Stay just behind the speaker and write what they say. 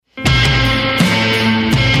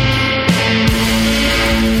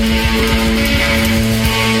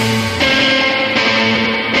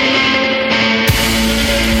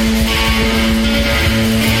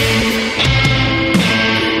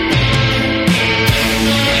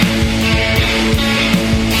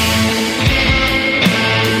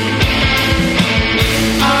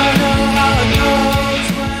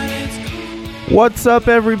What's up,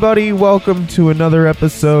 everybody? Welcome to another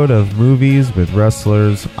episode of Movies with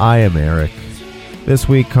Wrestlers. I am Eric. This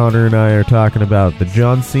week, Connor and I are talking about the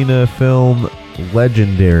John Cena film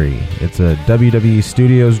Legendary. It's a WWE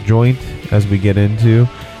Studios joint as we get into.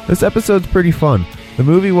 This episode's pretty fun. The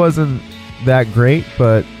movie wasn't that great,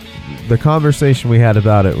 but the conversation we had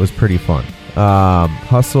about it was pretty fun.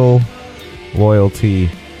 Hustle, loyalty,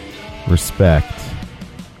 respect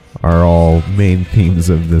are all main themes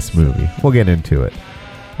of this movie. We'll get into it.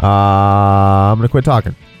 I'm going to quit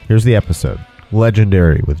talking. Here's the episode.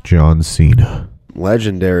 Legendary with John Cena.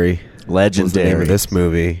 Legendary. Was the name of this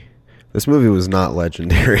movie. This movie was not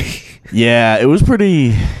legendary. Yeah, it was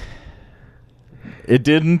pretty... It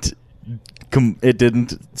didn't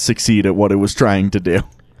succeed at what it was trying to do.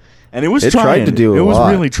 And it was trying. Tried to do a lot. It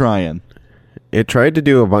was really trying. It tried to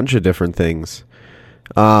do a bunch of different things.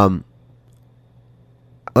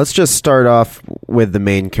 Let's just start off with the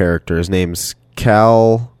main character. His name's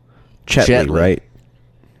Cal Chetley, right?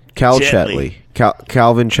 Cal Chetley.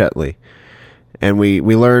 Calvin Chetley. And we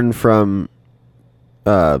learn from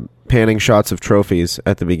panning shots of trophies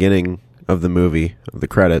at the beginning of the movie, of the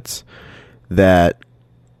credits, that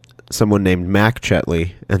someone named Mac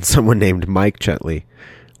Chetley and someone named Mike Chetley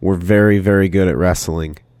were very, very good at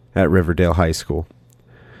wrestling at Riverdale High School.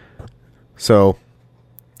 So,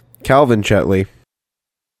 Calvin Chetley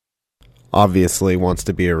obviously wants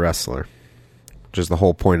to be a wrestler, which is the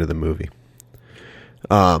whole point of the movie.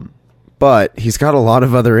 But he's got a lot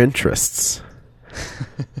of other interests.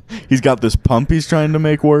 He's got this pump he's trying to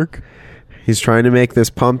make work. He's trying to make this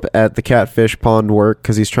pump at the catfish pond work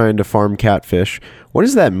because he's trying to farm catfish. What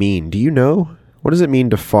does that mean? Do you know? What does it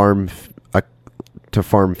mean to farm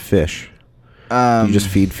fish? You just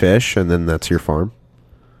feed fish and then that's your farm?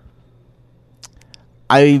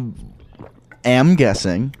 I am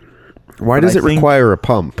guessing. Why does it require a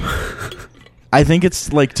pump? I think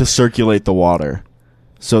it's like to circulate the water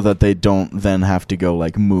so that they don't then have to go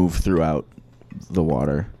like move throughout the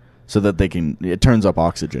water so that it turns up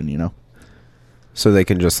oxygen, you know? So they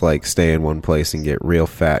can just like stay in one place and get real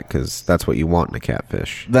fat because that's what you want in a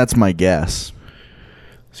catfish. That's my guess.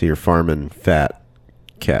 So you're farming fat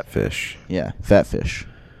catfish. Yeah, fat fish.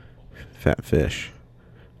 Fat fish.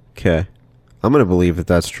 Okay. I'm going to believe that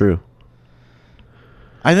that's true.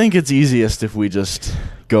 I think it's easiest if we just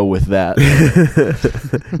go with that.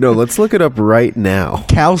 No, let's look it up right now.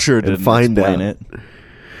 Cal sure didn't explain it.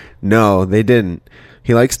 No, they didn't.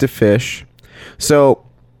 He likes to fish. So,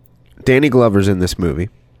 Danny Glover's in this movie.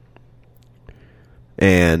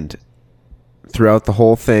 And throughout the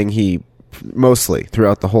whole thing, he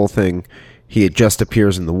just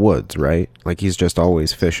appears in the woods, right? Like he's just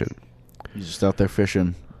always fishing. He's just out there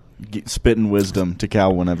fishing, spitting wisdom to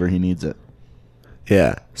Cal whenever he needs it.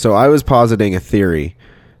 Yeah. So I was positing a theory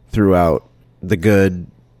throughout the good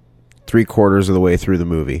 3/4 of the way through the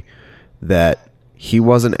movie that he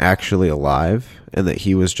wasn't actually alive and that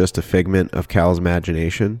he was just a figment of Cal's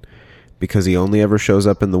imagination because he only ever shows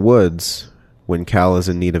up in the woods when Cal is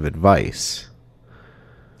in need of advice.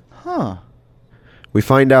 Huh. We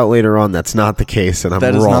find out later on that's not the case, and I'm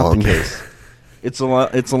wrong. That is not the case.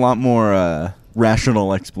 It's a lot more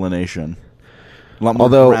rational explanation. A lot more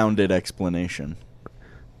grounded explanation.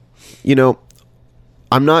 You know,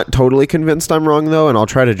 I'm not totally convinced I'm wrong though, and I'll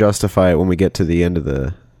try to justify it when we get to the end of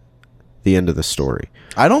the story.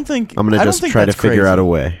 I'm going to just try to figure out a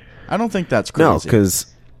way. I don't think that's crazy. No, because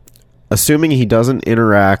assuming he doesn't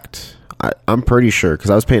interact, I'm pretty sure, because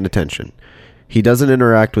I was paying attention, he doesn't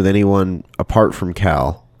interact with anyone apart from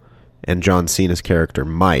Cal and John Cena's character,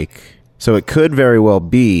 Mike. So it could very well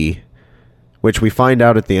be, which we find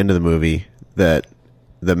out at the end of the movie, that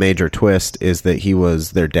the major twist is that he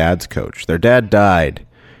was their dad's coach. Their dad died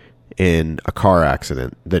in a car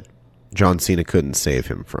accident that John Cena couldn't save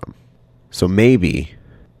him from. So maybe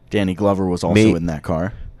Danny Glover was also in that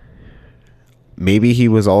car. Maybe he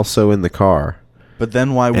was also in the car. But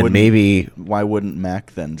then why wouldn't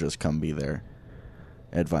Mac then just come be their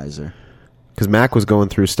advisor? Because Mac was going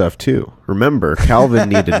through stuff too. Remember, Calvin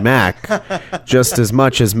needed Mac just as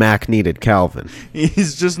much as Mac needed Calvin.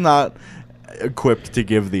 He's just not equipped to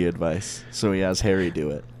give the advice, so he has Harry do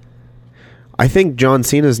it. I think John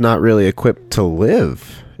Cena's not really equipped to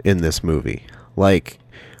live in this movie. Like,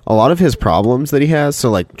 a lot of his problems that he has,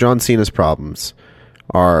 so like John Cena's problems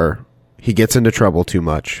are he gets into trouble too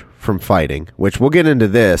much from fighting, which we'll get into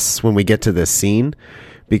this when we get to this scene,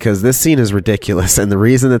 because this scene is ridiculous, and the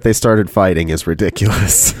reason that they started fighting is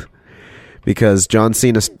ridiculous. Because John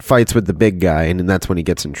Cena fights with the big guy, and that's when he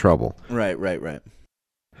gets in trouble. Right.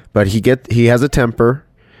 But he has a temper.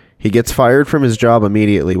 He gets fired from his job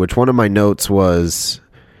immediately, which one of my notes was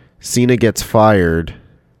Cena gets fired.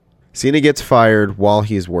 Cena gets fired while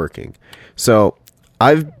he's working. So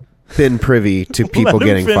I've been privy to people Let him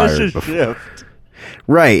getting finish fired his before. shift.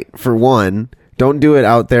 Right, for one. Don't do it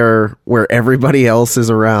out there where everybody else is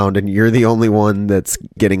around and you're the only one that's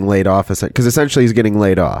getting laid off. Because essentially he's getting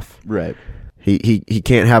laid off. Right. He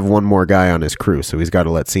can't have one more guy on his crew, so he's got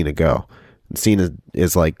to let Cena go. And Cena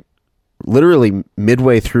is like literally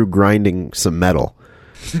midway through grinding some metal.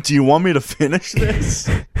 Do you want me to finish this?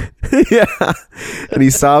 Yeah. And he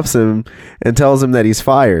stops him and tells him that he's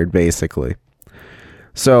fired, basically.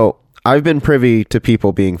 So I've been privy to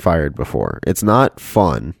people being fired before. It's not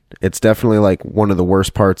fun. It's definitely like one of the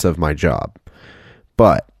worst parts of my job.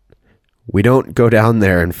 But we don't go down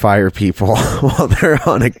there and fire people while they're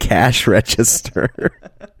on a cash register.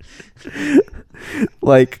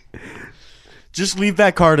 Like, just leave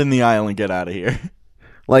that card in the aisle and get out of here.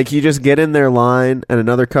 Like, you just get in their line and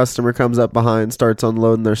another customer comes up behind, starts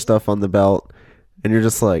unloading their stuff on the belt, and you're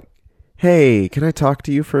just like, hey, can I talk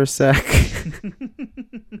to you for a sec?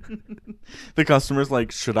 The customer's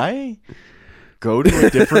like, should I go to a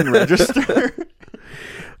different register?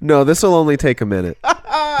 No, this will only take a minute.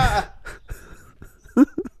 All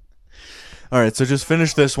right, so just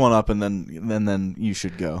finish this one up and then you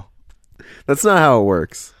should go. That's not how it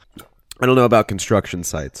works. I don't know about construction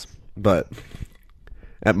sites, but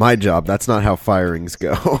at my job, that's not how firings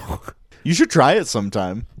go. You should try it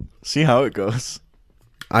sometime. See how it goes.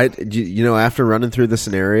 You know, after running through the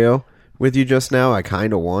scenario with you just now, I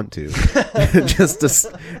kind of want to. just to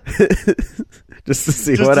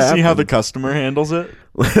see what happens. See how the customer handles it.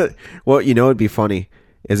 Well, you know, it'd be funny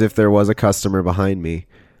is if there was a customer behind me,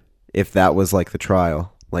 if that was like the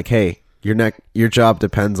trial. Like, hey, your job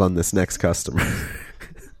depends on this next customer.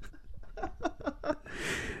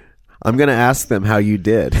 I'm going to ask them how you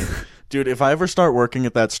did. Dude, if I ever start working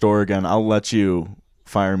at that store again, I'll let you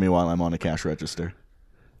fire me while I'm on a cash register.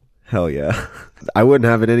 Hell yeah. I wouldn't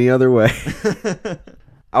have it any other way.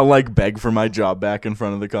 I'll like beg for my job back in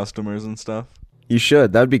front of the customers and stuff. You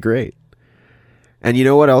should. That'd be great. And you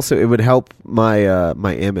know what else? It would help my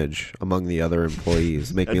my image among the other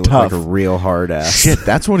employees. Make me look like a real hard ass. Shit,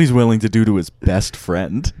 that's what he's willing to do to his best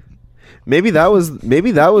friend. Maybe that was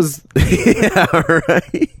yeah,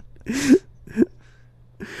 right.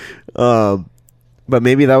 But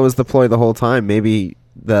maybe that was the ploy the whole time. Maybe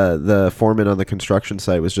the foreman on the construction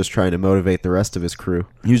site was just trying to motivate the rest of his crew.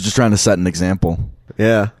 He was just trying to set an example.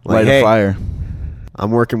 Yeah, like, Light a fire.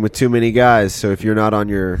 I'm working with too many guys, so if you're not on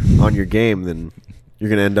your game, then you're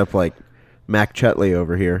gonna end up like Mac Chetley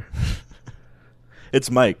over here. It's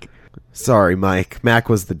Mike. Sorry, Mike. Mac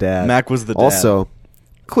was the dad. Mac was the dad. Also,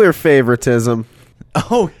 clear favoritism.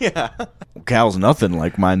 Oh yeah. Cal's nothing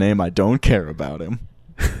like my name. I don't care about him.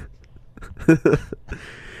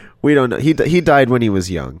 We don't know. He died when he was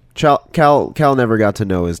young. Cal never got to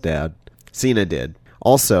know his dad. Cena did.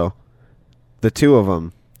 Also, the two of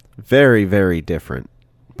them, very, very different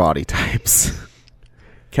body types.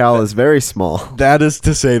 Cal is very small. That is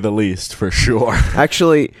to say the least, for sure.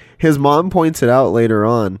 Actually, his mom points it out later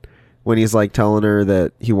on when he's like telling her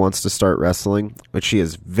that he wants to start wrestling, which she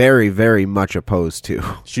is very, very much opposed to.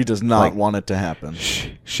 She does not Like, want it to happen.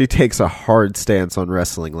 She takes a hard stance on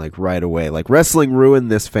wrestling, like right away. Like, wrestling ruined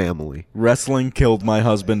this family. Wrestling killed my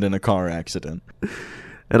husband in a car accident.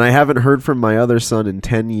 And I haven't heard from my other son in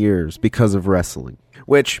 10 years because of wrestling.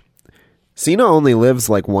 Which, Cena only lives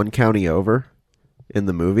like one county over in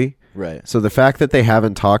the movie. Right. So the fact that they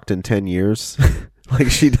haven't talked in 10 years, like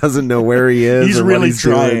she doesn't know where he is. He's or really what he's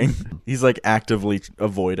trying. doing. He's like actively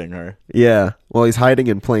avoiding her. Yeah. Well, he's hiding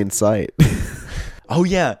in plain sight. Oh,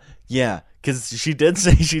 yeah. Yeah. Because she did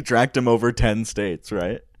say she tracked him over 10 states,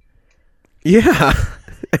 right? Yeah.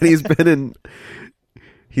 And he's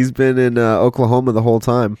been in Oklahoma the whole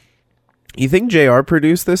time. You think JR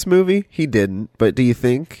produced this movie? He didn't, but do you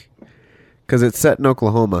think? Because it's set in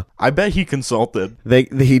Oklahoma. I bet he consulted.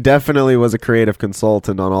 He definitely was a creative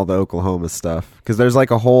consultant on all the Oklahoma stuff. Because there's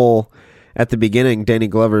like a whole... At the beginning, Danny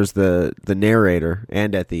Glover's the narrator,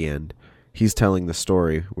 and at the end, he's telling the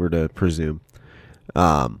story, we're to presume.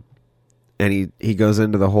 And he goes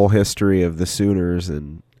into the whole history of the Sooners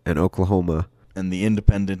and Oklahoma. And the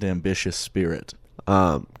independent, ambitious spirit.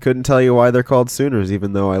 Couldn't tell you why they're called Sooners,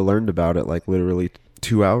 even though I learned about it like literally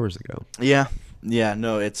 2 hours ago. Yeah. Yeah,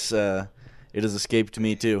 no, it has escaped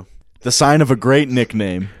me too. The sign of a great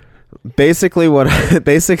nickname. Basically what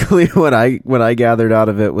I gathered out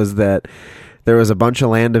of it was that there was a bunch of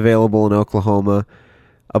land available in Oklahoma.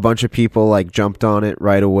 A bunch of people like jumped on it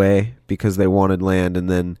right away because they wanted land, and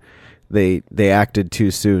then they acted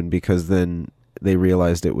too soon because then they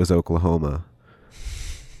realized it was Oklahoma.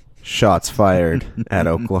 Shots fired at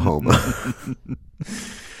Oklahoma.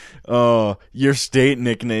 Oh, your state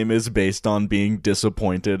nickname is based on being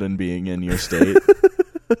disappointed and being in your state.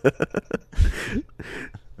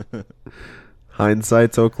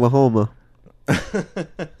 Hindsight's Oklahoma.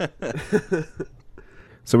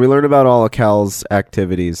 So we learn about all of Cal's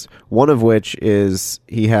activities, one of which is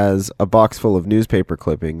he has a box full of newspaper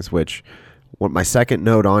clippings, which, what my second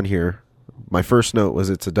note on here, my first note was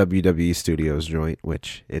it's a WWE Studios joint,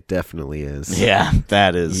 which it definitely is. Yeah,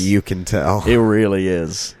 that is. You can tell. It really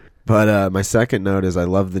is. But my second note is I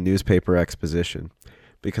love the newspaper exposition,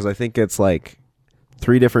 because I think it's like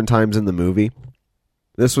 3 different times in the movie.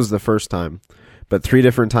 This was the first time, but 3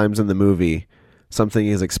 different times in the movie, something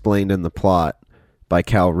is explained in the plot by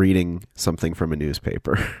Cal reading something from a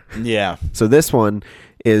newspaper. Yeah. So this one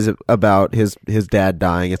is about his dad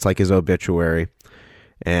dying. It's like his obituary.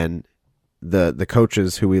 And the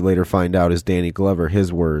coaches, who we later find out is Danny Glover,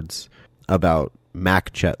 his words about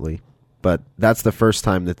Mac Chetley. But that's the first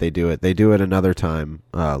time that they do it. They do it another time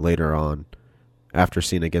later on after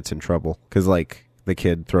Cena gets in trouble. Because, like, the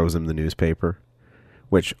kid throws him the newspaper,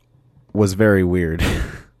 which was very weird.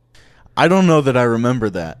 I don't know that I remember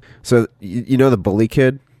that. So, you know the bully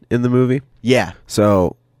kid in the movie? Yeah.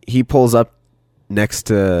 So, he pulls up next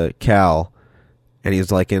to Cal, and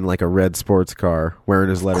he's, like, in, like, a red sports car wearing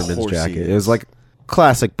his Letterman's jacket. It was, like,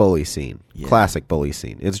 classic bully scene. Yeah. Classic bully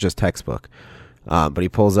scene. It's just textbook. But he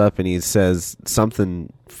pulls up and he says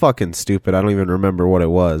something fucking stupid. I don't even remember what it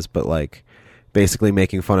was, but, like, basically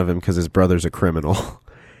making fun of him because his brother's a criminal.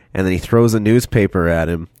 And then he throws a newspaper at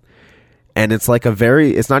him. And it's like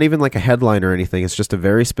it's not even like a headline or anything. It's just a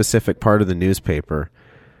very specific part of the newspaper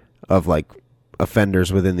of, like,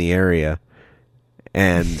 offenders within the area.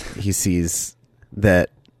 And he sees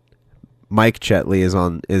that Mike Chetley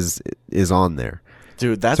is on there.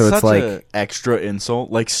 Dude, that's so such an extra insult.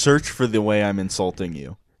 Like, search for the way I'm insulting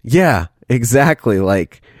you. Yeah, exactly.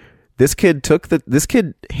 Like, this kid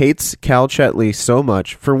hates Cal Chetley so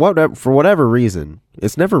much for whatever reason.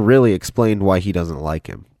 It's never really explained why he doesn't like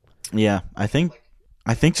him. Yeah, I think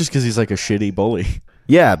just because he's like a shitty bully.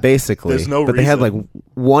 Yeah, basically. There's no but reason. They had like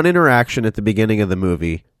one interaction at the beginning of the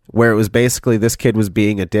movie where it was basically this kid was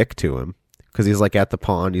being a dick to him because he's like at the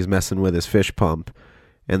pond, he's messing with his fish pump,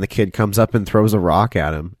 and the kid comes up and throws a rock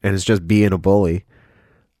at him, and it's just being a bully.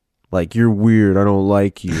 Like, you're weird, I don't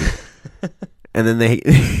like you. And then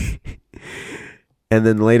and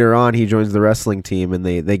then later on he joins the wrestling team, and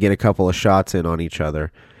they get a couple of shots in on each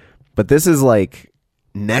other. But this is like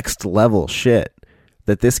next level shit,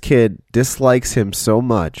 that this kid dislikes him so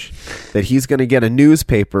much that he's going to get a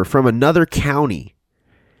newspaper from another county,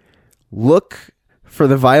 look for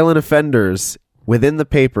the violent offenders within the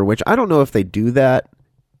paper, which I don't know if they do that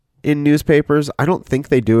in newspapers. I don't think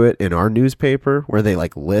they do it in our newspaper, where they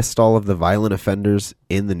like list all of the violent offenders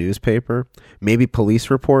in the newspaper. Maybe police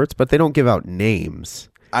reports, but they don't give out names.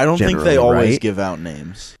 I don't think they always give out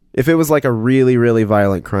names. If it was like a really, really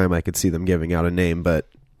violent crime, I could see them giving out a name, but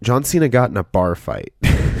John Cena got in a bar fight.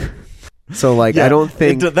 So, like, yeah, I don't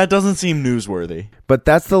think... that doesn't seem newsworthy. But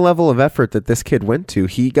that's the level of effort that this kid went to.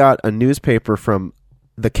 He got a newspaper from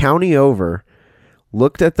the county over,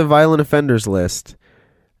 looked at the violent offenders list.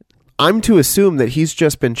 I'm to assume that he's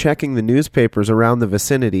just been checking the newspapers around the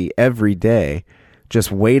vicinity every day,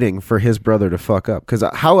 just waiting for his brother to fuck up. Because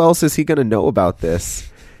how else is he going to know about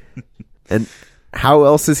this? And... how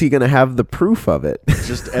else is he going to have the proof of it?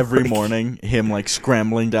 Just every morning, him, like,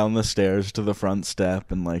 scrambling down the stairs to the front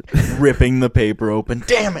step and, like, ripping the paper open.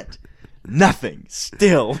 Damn it! Nothing.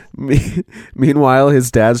 Still. Meanwhile,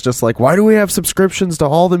 his dad's just like, why do we have subscriptions to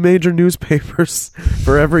all the major newspapers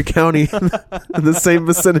for every county in the same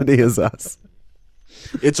vicinity as us?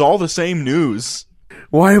 It's all the same news.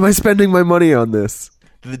 Why am I spending my money on this?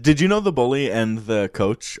 Did you know the bully and the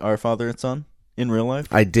coach are father and son in real life?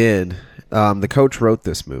 I did. The coach wrote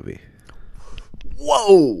this movie.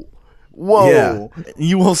 Whoa! Yeah.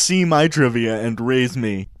 You will see my trivia and raise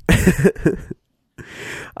me.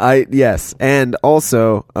 Yes. And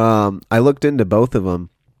also, I looked into both of them,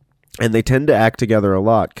 and they tend to act together a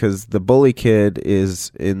lot, because the bully kid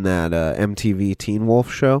is in that MTV Teen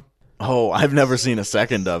Wolf show. Oh, I've never seen a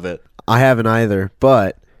second of it. I haven't either,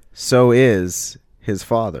 but so is his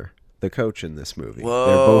father, the coach in this movie. Whoa.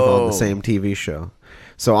 They're both on the same TV show.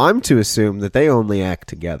 So I'm to assume that they only act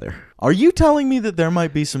together. Are you telling me that there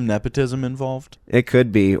might be some nepotism involved? It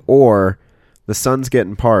could be. Or the son's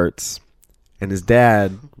getting parts, and his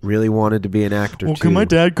dad really wanted to be an actor too. Can my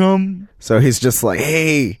dad come? So he's just like,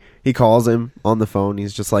 hey. He calls him on the phone.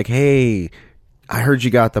 He's just like, hey, I heard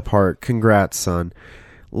you got the part. Congrats, son.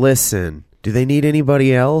 Listen, Do they need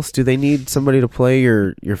anybody else? Do they need somebody to play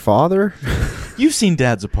your father? You've seen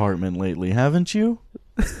Dad's Apartment lately, haven't you?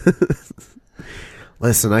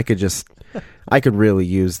 Listen, I could really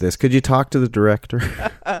use this. Could you talk to the director?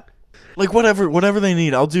 Like whatever they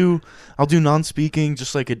need. I'll do non-speaking,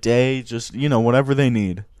 just like a day, just whatever they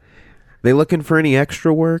need. They looking for any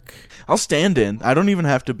extra work? I'll stand in. I don't even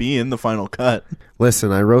have to be in the final cut.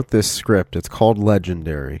 Listen, I wrote this script. It's called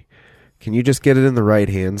Legendary. Can you just get it in the right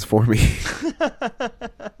hands for me?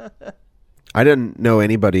 I didn't know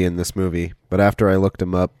anybody in this movie, but after I looked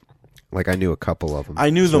them up, I knew a couple of them.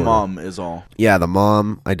 I knew the mom is all. Yeah, the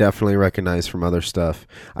mom, I definitely recognize from other stuff.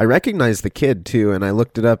 I recognize the kid, too, and I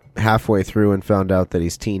looked it up halfway through and found out that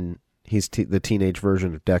he's the teenage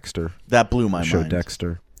version of Dexter. That blew my Show mind.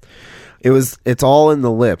 Dexter. It's all in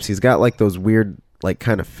the lips. He's got those weird,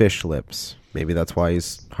 kind of fish lips. Maybe that's why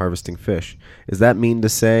he's harvesting fish. Is that mean to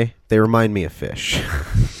say? They remind me of fish.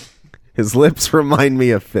 His lips remind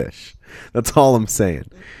me of fish. That's all I'm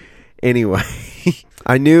saying. Anyway,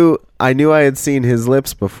 I knew I had seen his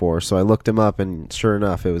lips before, so I looked him up, and sure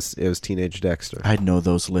enough, it was Teenage Dexter. I'd know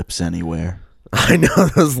those lips anywhere. I know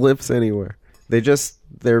those lips anywhere.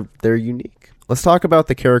 They're unique. Let's talk about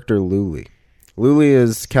the character Luli. Luli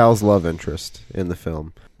is Cal's love interest in the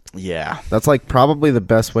film. Yeah. That's probably the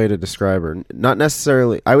best way to describe her. Not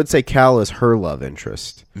necessarily, I would say Cal is her love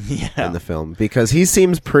interest in the film, because he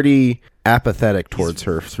seems pretty apathetic towards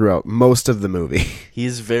her throughout most of the movie.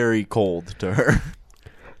 He's very cold to her.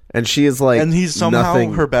 And she is and he's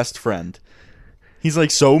somehow her best friend.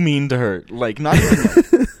 He's so mean to her. Not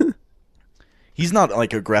even he's not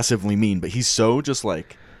aggressively mean, but he's so just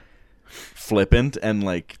flippant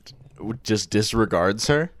and just disregards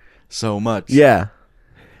her so much. Yeah.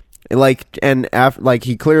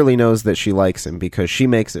 He clearly knows that she likes him, because she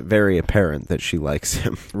makes it very apparent that she likes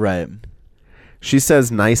him. Right. She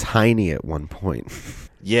says nice hiney at one point.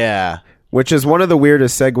 Yeah. Which is one of the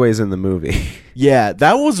weirdest segues in the movie. Yeah,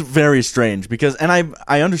 that was very strange, because, and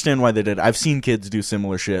I understand why they did. I've seen kids do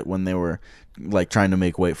similar shit when they were trying to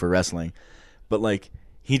make weight for wrestling. But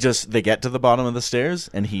they get to the bottom of the stairs,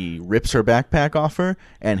 and he rips her backpack off her,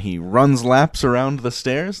 and he runs laps around the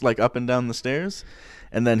stairs, up and down the stairs.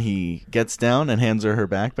 And then he gets down and hands her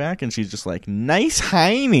backpack, and she's just nice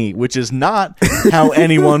hiney, which is not how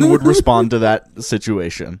anyone would respond to that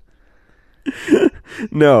situation.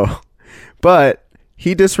 No. But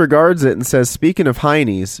he disregards it and says, speaking of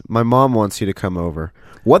heinies, my mom wants you to come over.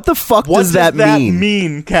 What the fuck does that mean? What does that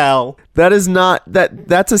mean, Cal? That is not...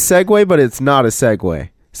 That's a segue, but it's not a segue.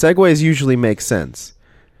 Segues usually make sense.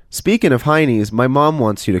 Speaking of heinies, my mom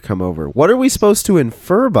wants you to come over. What are we supposed to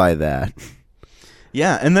infer by that?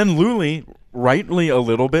 Yeah, and then Luli, rightly a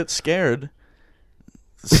little bit scared,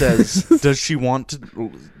 says, does she want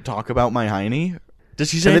to talk about my hiney? Does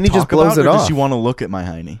she say and then he talk just blows about, it or off. does she want to look at my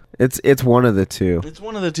hiney? It's one of the two. It's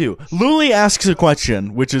one of the two. Luli asks a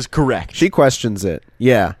question, which is correct. She questions it,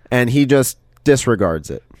 yeah, and he just disregards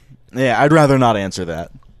it. Yeah, I'd rather not answer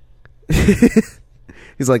that.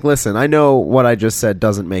 He's like, listen, I know what I just said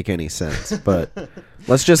doesn't make any sense, but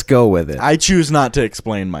let's just go with it. I choose not to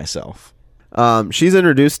explain myself. She's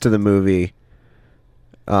introduced to the movie.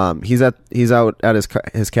 He's out at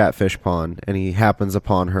his catfish pond, and he happens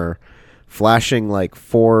upon her flashing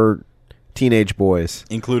 4 teenage boys,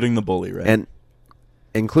 including the bully, right? And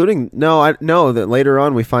including that later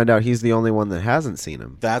on we find out he's the only one that hasn't seen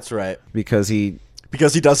him. That's right, because he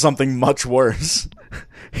does something much worse.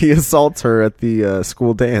 He assaults her at the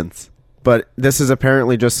school dance. But this is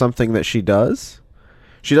apparently just something that she does.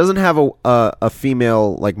 She doesn't have a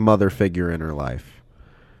female mother figure in her life,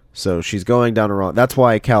 so she's going down a wrong. That's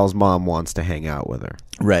why Cal's mom wants to hang out with her,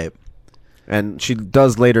 right? And she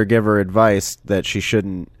does later give her advice that she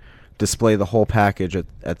shouldn't display the whole package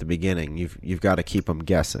at the beginning. You've got to keep them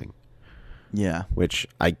guessing. Yeah, which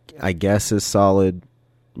I guess is solid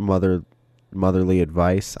motherly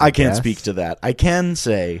advice. I can't speak to that. I can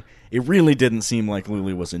say it really didn't seem like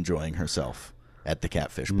Luli was enjoying herself at the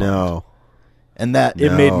catfish pond. No. And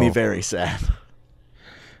it made me very sad.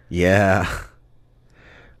 Yeah.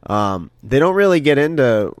 They don't really get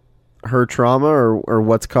into her trauma or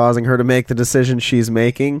what's causing her to make the decision she's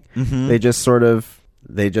making. Mm-hmm. They just sort of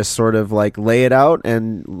lay it out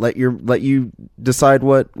and let you decide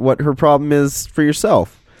what her problem is for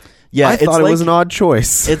yourself. Yeah, I thought it was an odd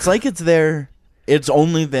choice. It's it's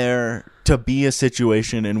only there to be a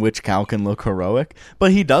situation in which Cal can look heroic,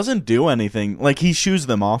 but he doesn't do anything. He shoos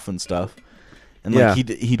them off and stuff. And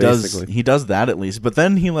he does that at least. But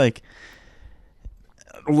then he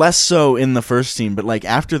less so in the first scene, but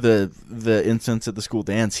after the instance at the school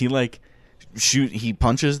dance, he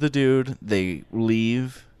punches the dude, they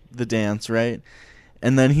leave, the dance, right?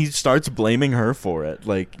 And then he starts blaming her for it.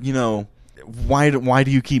 Like, you know, why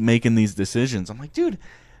do you keep making these decisions? I'm like, dude,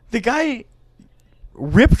 the guy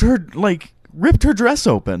ripped her dress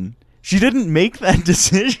open. She didn't make that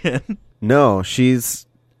decision. No, she's,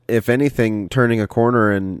 if anything, turning a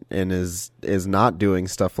corner and is not doing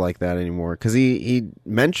stuff like that anymore. Because he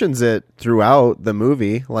mentions it throughout the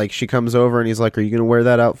movie. Like, she comes over and he's like, "Are you going to wear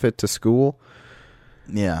that outfit to school?"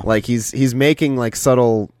 Yeah. Like, he's making, like,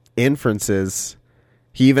 subtle inferences.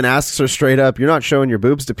 He even asks her straight up, "You're not showing your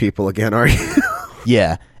boobs to people again, are you?"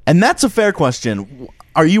 Yeah. And that's a fair question.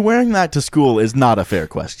 Are you wearing that to school is not a fair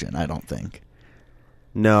question, I don't think.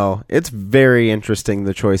 No, it's very interesting,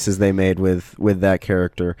 the choices they made with that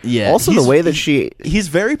character. Yeah. Also, the way that he's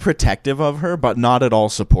very protective of her, but not at all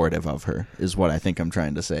supportive of her, is what I think I'm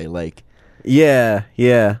trying to say. Like, yeah.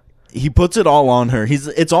 he puts it all on her.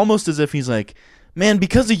 It's almost as if he's like, man,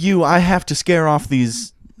 because of you, I have to scare off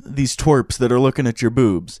these twerps that are looking at your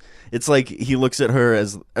boobs. It's like he looks at her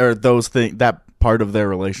as, or that part of their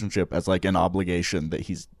relationship as like an obligation that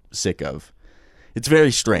he's sick of. It's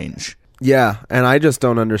very strange. Yeah, and I just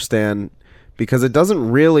don't understand, because it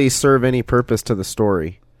doesn't really serve any purpose to the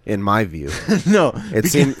story, in my view. No,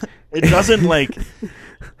 it doesn't like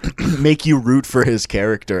make you root for his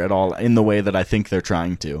character at all in the way that I think they're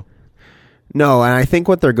trying to. No, and I think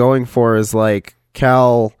what they're going for is, like,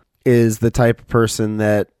 Cal is the type of person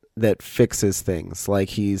that fixes things. Like,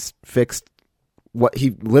 he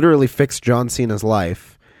literally fixed John Cena's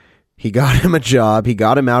life. He got him a job. He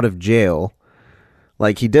got him out of jail.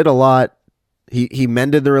 Like, he did a lot. He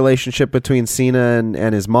mended the relationship between Cena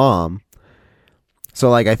and his mom. So,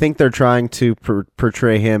 like, I think they're trying to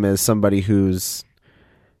portray him as somebody who's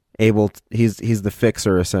he's the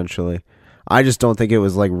fixer, essentially. I just don't think it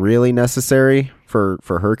was, like, really necessary for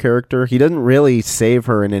her character. He didn't really save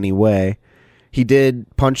her in any way. He did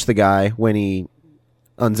punch the guy when he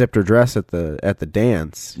unzipped her dress at the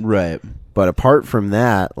dance. Right. But apart from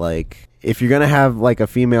that, like, if you're going to have, like, a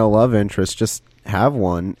female love interest, just have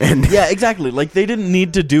one. And yeah, exactly. Like, they didn't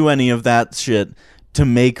need to do any of that shit to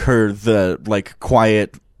make her the, like,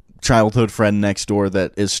 quiet childhood friend next door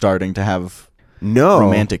that is starting to have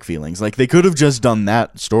romantic feelings. Like, they could have just done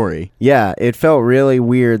that story. Yeah, it felt really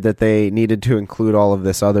weird that they needed to include all of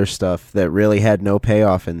this other stuff that really had no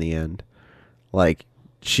payoff in the end. Like,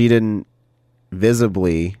 she didn't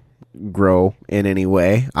visibly grow in any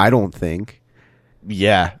way, I don't think.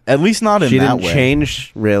 Yeah, at least not in that way. She didn't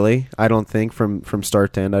change, really, I don't think, from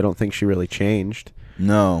start to end. I don't think she really changed.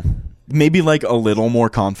 No. Maybe, like, a little more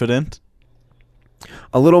confident?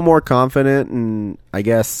 A little more confident, and I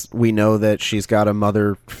guess we know that she's got a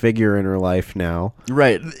mother figure in her life now.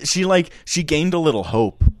 Right. She gained a little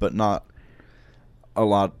hope, but not a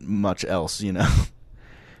lot much else, you know?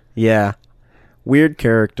 Yeah. Weird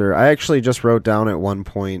character. I actually just wrote down at one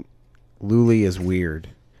point, Luli is weird.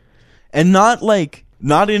 And not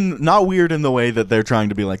weird in the way that they're trying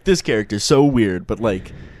to be like, this character's so weird, but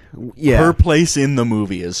like, yeah, her place in the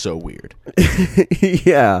movie is so weird.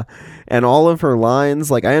 Yeah. And all of her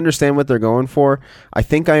lines, like, I understand what they're going for. I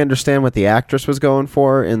think I understand what the actress was going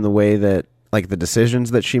for in the way that, like, the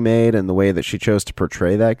decisions that she made and the way that she chose to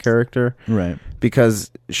portray that character. Right.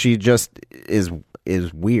 Because she just is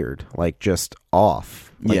weird, like, just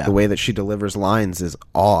off. Like, yeah. The way that she delivers lines is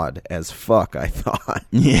odd as fuck, I thought.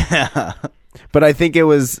 Yeah. But I think it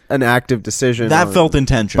was an active decision. That felt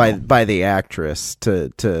intentional. By the actress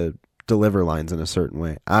to deliver lines in a certain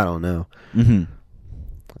way. I don't know. Mm-hmm.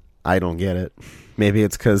 I don't get it. Maybe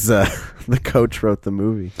it's because the coach wrote the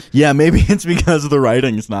movie. Yeah, maybe it's because the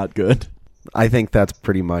writing's not good. I think that's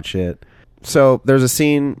pretty much it. So there's a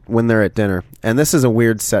scene when they're at dinner, and this is a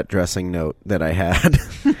weird set dressing note that I had.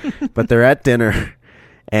 But they're at dinner,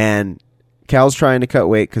 and Cal's trying to cut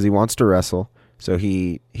weight because he wants to wrestle. So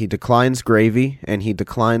he declines gravy, and he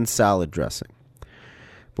declines salad dressing.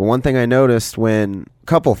 But one thing I noticed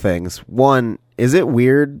couple things. One, is it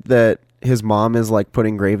weird that his mom is, like,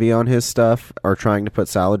 putting gravy on his stuff or trying to put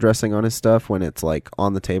salad dressing on his stuff when it's, like,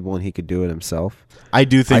 on the table and he could do it himself? I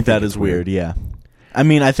do think that is weird, yeah. I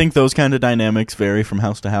mean, I think those kind of dynamics vary from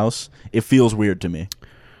house to house. It feels weird to me.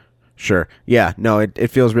 Sure. Yeah, no,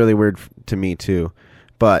 it feels really weird to me, too.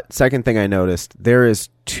 But second thing I noticed, there is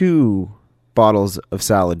 2 bottles of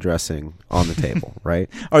salad dressing on the table, right?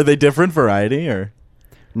 Are they different variety, or?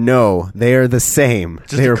 No, they are the same.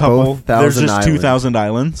 Just they a are couple. both Thousand There's just Island. 2,000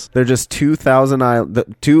 islands? They're just 2,000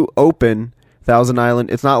 Island, 2 open Thousand Island.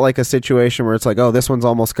 It's not like a situation where it's like, oh, this one's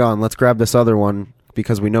almost gone. Let's grab this other one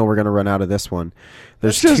because we know we're going to run out of this one.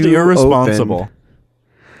 There's just irresponsible. Open.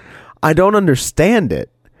 I don't understand it.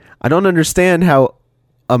 I don't understand how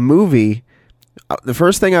a movie The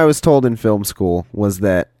first thing I was told in film school was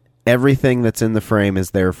that everything that's in the frame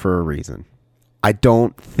is there for a reason. I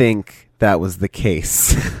don't think that was the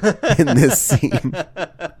case in this scene.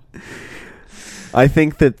 I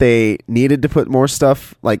think that they needed to put more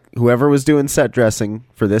stuff, like whoever was doing set dressing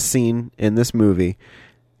for this scene in this movie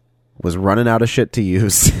was running out of shit to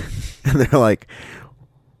use. And they're like,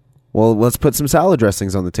 well, let's put some salad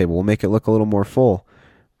dressings on the table. We'll make it look a little more full.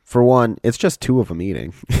 For one, it's just two of them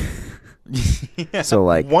eating. Yeah, so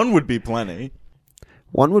like one would be plenty.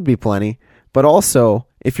 One would be plenty. But also,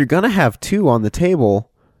 if you're going to have two on the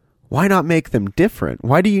table, why not make them different?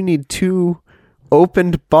 Why do you need two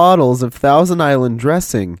opened bottles of Thousand Island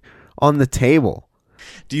dressing on the table?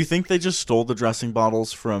 Do you think they just stole the dressing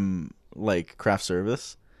bottles from, like, craft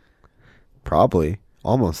service? Probably.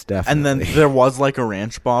 Almost definitely. And then there was, like, a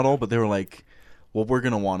ranch bottle, but they were like, well, we're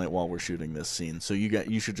going to want it while we're shooting this scene, so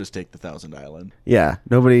you should just take the Thousand Island. Yeah,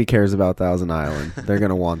 nobody cares about Thousand Island. They're going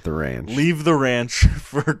to want the ranch. Leave the ranch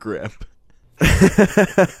for grip.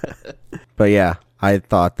 But yeah, I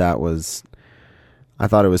thought it was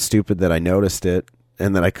stupid that I noticed it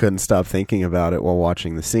and that I couldn't stop thinking about it while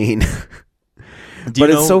watching the scene. But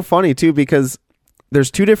it's so funny too, because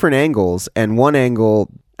there's two different angles, and one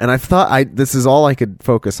angle, and I thought this is all I could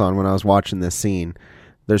focus on when I was watching this scene.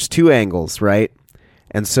 There's two angles, right?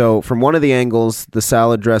 And so from one of the angles, the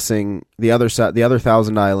salad dressing, the other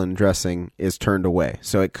Thousand Island dressing is turned away.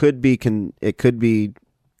 So it could be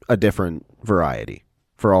a different variety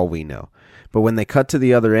for all we know. But when they cut to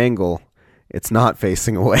the other angle, it's not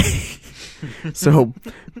facing away. So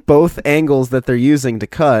both angles that they're using to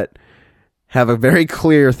cut have a very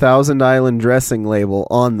clear Thousand Island dressing label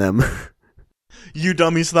on them. You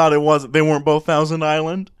dummies thought they weren't both Thousand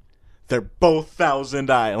Island? They're both Thousand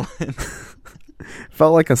Island.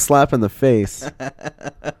 Felt like a slap in the face.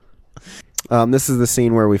 This is the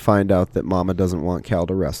scene where we find out that Mama doesn't want Cal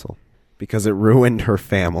to wrestle because it ruined her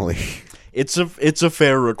family. It's a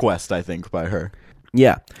fair request, I think, by her.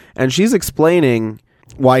 Yeah, and she's explaining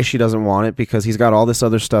why she doesn't want it, because he's got all this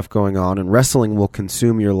other stuff going on, and wrestling will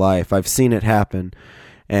consume your life. I've seen it happen.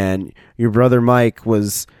 And your brother Mike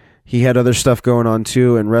he had other stuff going on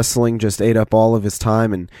too, and wrestling just ate up all of his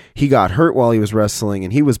time, and he got hurt while he was wrestling,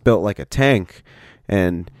 and he was built like a tank,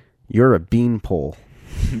 and you're a beanpole.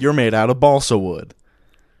 You're made out of balsa wood.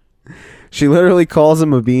 She literally calls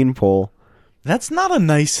him a beanpole. That's not a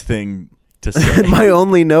nice thing to say. My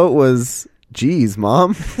only note was, geez,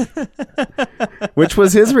 Mom. Which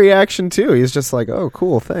was his reaction too. He's just like, oh,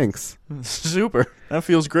 cool, thanks. Super. That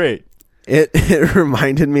feels great. It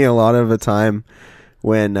reminded me a lot of a time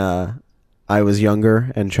when I was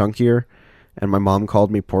younger and chunkier, and my mom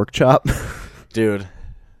called me pork chop. Dude,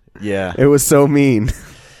 yeah. It was so mean.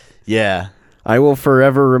 Yeah. I will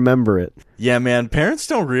forever remember it. Yeah, man, parents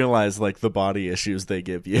don't realize, like, the body issues they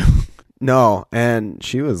give you. No, and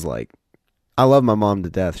she was like, I love my mom to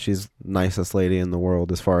death. She's the nicest lady in the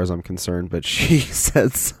world as far as I'm concerned, but she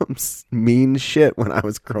said some mean shit when I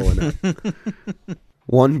was growing up.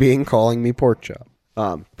 One being calling me pork chop.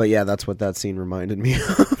 But yeah, that's what that scene reminded me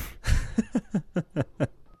of.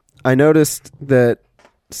 I noticed that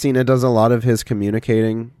Cena does a lot of his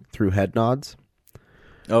communicating through head nods.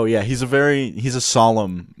 Oh yeah, he's a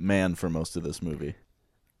solemn man for most of this movie.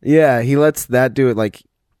 Yeah, he lets that do it. Like,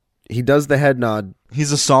 he does the head nod.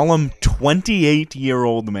 He's a solemn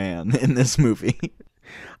 28-year-old man in this movie.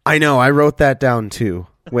 I know, I wrote that down too.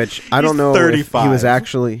 Which I don't know 35. if he was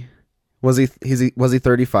actually. Was he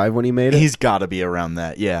 35 when he made it? He's got to be around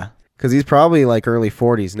that, yeah. Because he's probably like early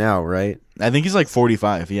 40s now, right? I think he's like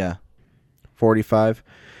 45, yeah. 45.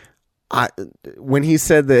 When he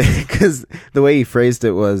said that, because the way he phrased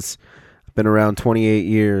it was, I've been around 28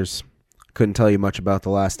 years, couldn't tell you much about the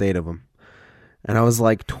last 8 of them. And I was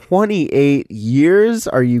like, 28 years?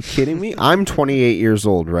 Are you kidding me? I'm 28 years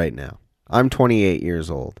old right now. I'm 28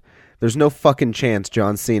 years old. There's no fucking chance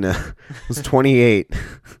John Cena was 28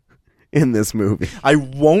 in this movie. I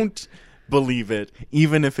won't believe it,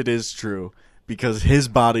 even if it is true, because his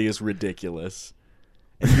body is ridiculous.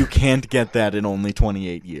 And you can't get that in only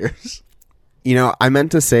 28 years. You know, I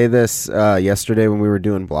meant to say this yesterday when we were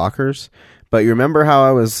doing blockers, but you remember how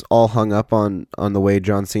I was all hung up on the way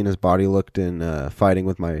John Cena's body looked in Playing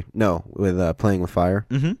with Fire?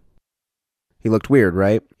 Mm-hmm. He looked weird,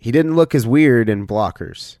 right? He didn't look as weird in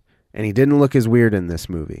blockers, and he didn't look as weird in this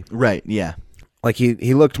movie. Right, yeah. Like,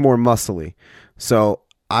 he looked more muscly. So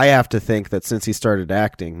I have to think that since he started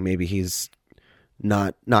acting, maybe he's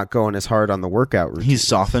not going as hard on the workout routine. He's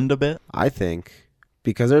softened a bit? I think.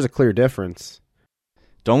 Because there's a clear difference.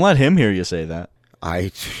 Don't let him hear you say that.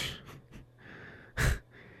 I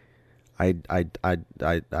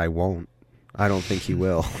won't. I don't think he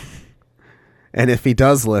will. And if he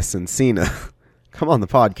does listen, Cena, come on the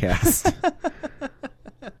podcast.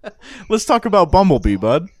 Let's talk about Bumblebee,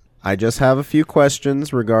 bud. I just have a few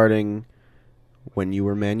questions regarding when you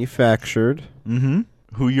were manufactured. Mm-hmm.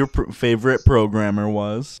 Who your favorite programmer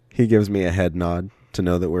was. He gives me a head nod to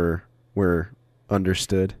know that we're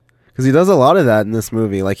understood. Because he does a lot of that in this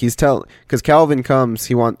movie. Like because Calvin comes,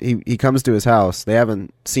 he comes to his house. They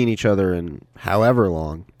haven't seen each other in however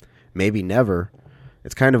long, maybe never.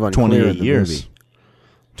 It's kind of unclear in the movie.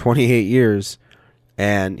 28 years,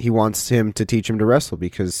 and he wants him to teach him to wrestle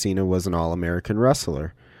because Cena was an all-American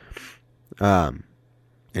wrestler. And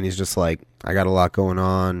he's just like, I got a lot going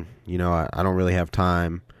on. You know, I don't really have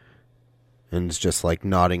time. And it's just like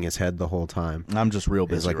nodding his head the whole time. I'm just real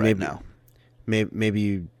busy now. Maybe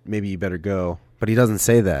you better go. But he doesn't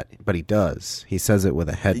say that, but he does. He says it with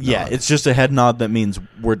a head nod. Yeah, it's just a head nod that means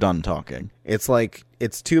we're done talking. It's like,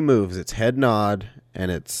 it's two moves. It's head nod and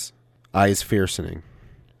it's eyes fiercening. A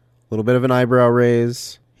little bit of an eyebrow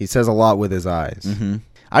raise. He says a lot with his eyes. Mm-hmm.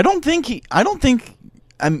 I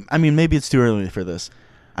mean, maybe it's too early for this.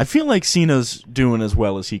 I feel like Cena's doing as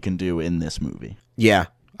well as he can do in this movie. Yeah,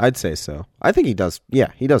 I'd say so. I think he does.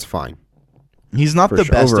 Yeah, he does fine. He's not the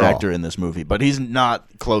best overall actor in this movie, but he's not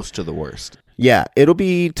close to the worst. Yeah, it'll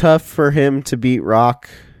be tough for him to beat Rock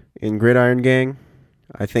in Gridiron Gang.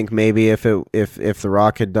 I think maybe if The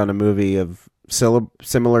Rock had done a movie of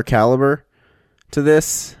similar caliber to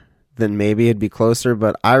this, then maybe it'd be closer.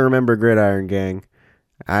 But I remember Gridiron Gang.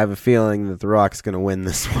 I have a feeling that The Rock's going to win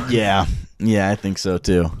this one. Yeah, I think so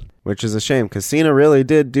too. Which is a shame because Cena really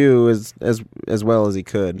did do as well as he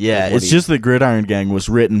could. Yeah, it's just that Gridiron Gang was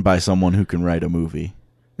written by someone who can write a movie.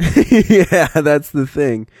 Yeah, that's the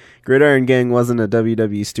thing. Gridiron Gang wasn't a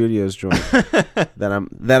WWE Studios joint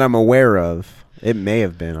that I'm aware of. It may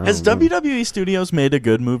have been. Has WWE Studios made a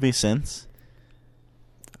good movie since?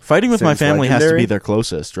 Fighting with My Family Legendary? has to be their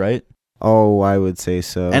closest, right? Oh, I would say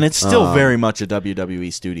so. And it's still very much a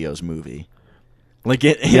WWE Studios movie. Like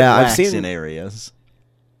it lacks in areas.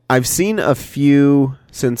 I've seen a few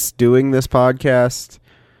since doing this podcast.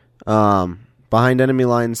 Behind Enemy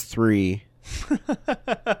Lines 3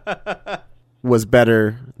 was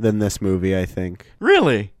better than this movie, I think.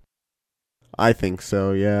 Really? I think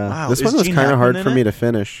so, yeah. Wow. This one was kind of hard for me to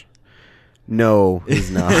finish. No,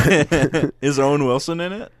 he's not. Is Owen Wilson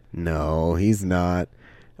in it? No, he's not.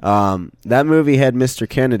 That movie had Mr.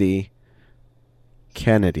 Kennedy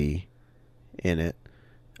in it.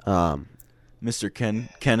 Mr.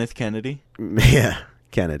 Kenneth Kennedy? Yeah,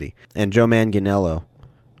 Kennedy. And Joe Manganiello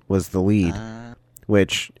was the lead,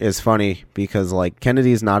 which is funny because like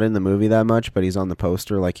Kennedy's not in the movie that much, but he's on the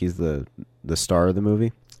poster like he's the star of the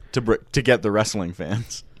movie. To get the wrestling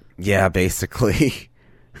fans. Yeah, basically.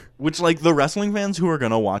 Which, like, the wrestling fans who are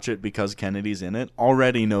going to watch it because Kennedy's in it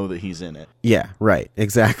already know that he's in it. Yeah, right.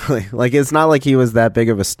 Exactly. Like, it's not like he was that big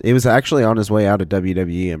of a... It was actually on his way out of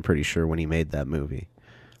WWE, I'm pretty sure, when he made that movie.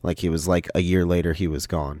 Like, he was, like, a year later, he was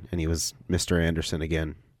gone. And he was Mr. Anderson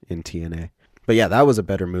again in TNA. But, yeah, that was a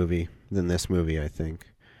better movie than this movie, I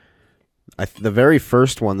think. The very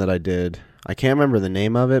first one that I did, I can't remember the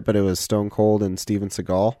name of it, but it was Stone Cold and Steven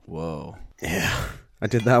Seagal. Whoa. Yeah. I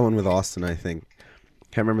did that one with Austin, I think.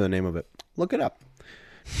 Can't remember the name of it. Look it up.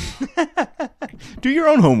 Do your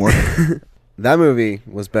own homework. That movie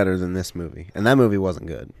was better than this movie, and that movie wasn't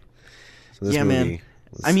good. So this movie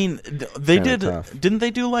was I mean, they did. tough. Didn't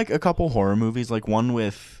they do like a couple horror movies, like one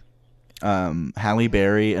with Halle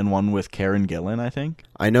Berry and one with Karen Gillan? I think.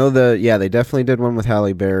 I know they definitely did one with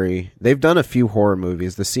Halle Berry. They've done a few horror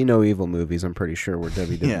movies. The See No Evil movies, I'm pretty sure, were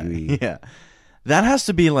WWE. Yeah. That has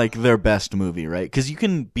to be like their best movie, right? Because you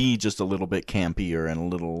can be just a little bit campier and a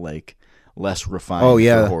little like less refined. Oh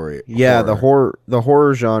yeah, for horror. Yeah. The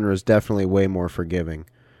horror genre is definitely way more forgiving.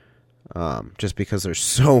 Just because there's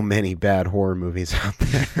so many bad horror movies out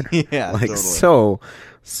there. Yeah, like totally.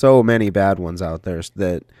 so many bad ones out there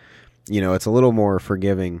that it's a little more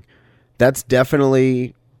forgiving. That's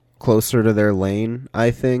definitely closer to their lane. I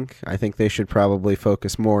think they should probably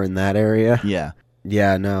focus more in that area. Yeah.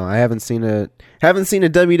 Yeah, no, I haven't seen a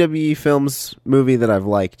WWE Films movie that I've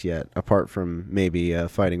liked yet, apart from maybe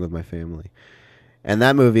Fighting with My Family. And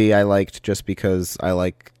that movie I liked just because I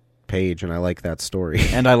like Paige and I like that story.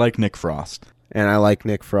 And I like Nick Frost. And I like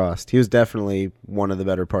Nick Frost. He was definitely one of the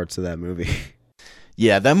better parts of that movie.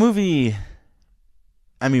 Yeah, that movie...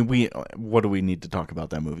 I mean, what do we need to talk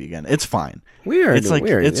about that movie again? It's fine. It's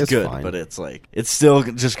good, fine. but it's like it's still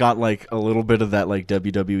just got like a little bit of that like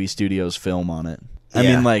WWE Studios film on it. I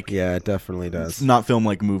mean, like it definitely does. Not film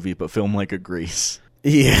like movie, but film like a Grease.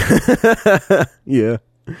 Yeah, yeah.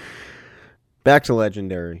 Back to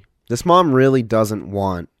Legendary. This mom really doesn't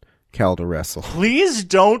want Cal to wrestle. Please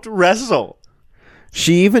don't wrestle.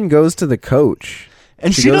 She even goes to the coach.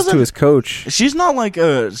 And she goes to his coach. She's not like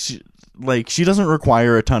she doesn't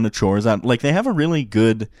require a ton of chores. Like they have a really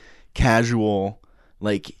good casual,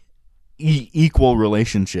 like equal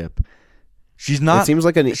relationship. She's not. It seems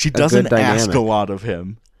like she doesn't ask a lot of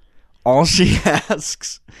him. All she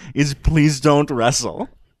asks is, please don't wrestle.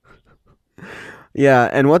 Yeah,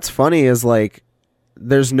 and what's funny is, like,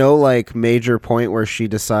 there's no, like, major point where she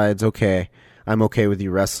decides, okay, I'm okay with you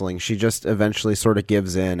wrestling. She just eventually sort of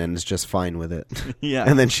gives in and is just fine with it. Yeah.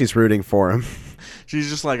 And then she's rooting for him. She's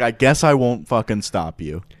just like, I guess I won't fucking stop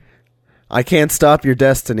you. I can't stop your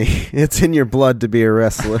destiny. It's in your blood to be a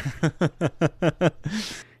wrestler.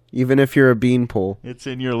 Even if you're a beanpole. It's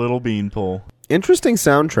in your little beanpole. Interesting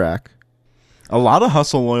soundtrack. A lot of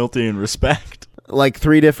hustle, loyalty, and respect. Like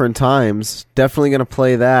 3 different times. Definitely going to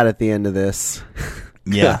play that at the end of this.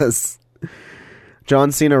 Yeah.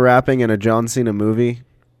 John Cena rapping in a John Cena movie.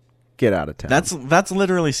 Get out of town. That's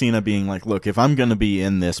literally Cena being like, look, if I'm going to be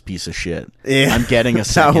in this piece of shit, yeah. I'm getting a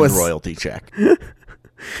second royalty check.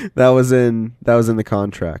 That was in the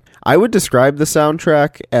contract. I would describe the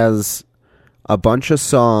soundtrack as a bunch of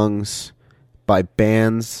songs by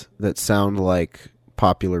bands that sound like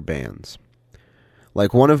popular bands.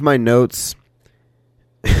 Like, one of my notes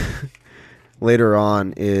later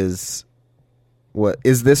on is, what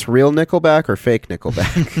is this, real Nickelback or fake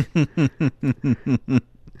Nickelback?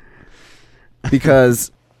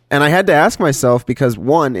 Because, and I had to ask myself, because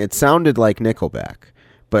 1, it sounded like Nickelback,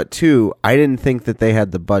 but 2, I didn't think that they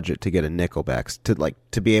had the budget to get a Nickelback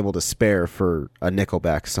to be able to spare for a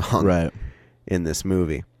Nickelback song. Right. In this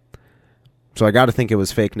movie. So I got to think it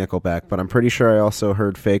was fake Nickelback, but I'm pretty sure I also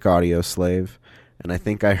heard fake Audioslave, and I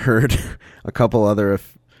think I heard a couple other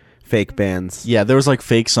fake bands. Yeah, there was like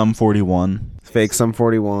fake Sum 41. Fake Sum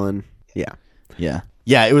 41. Yeah. Yeah.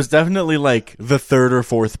 Yeah, it was definitely like the 3rd or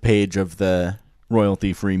 4th page of the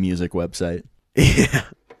royalty-free music website. Yeah.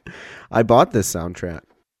 I bought this soundtrack.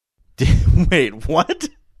 Wait, what?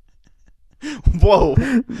 Whoa.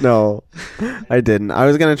 No, I didn't. I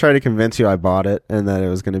was going to try to convince you I bought it and that it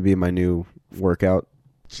was going to be my new workout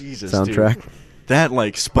soundtrack. Dude. That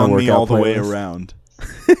like spun me all the way around.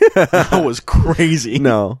 That was crazy.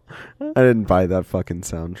 No, I didn't buy that fucking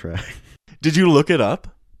soundtrack. Did you look it up?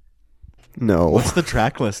 No. What's the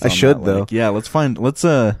track list? I should that? though. Like, yeah,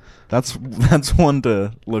 that's one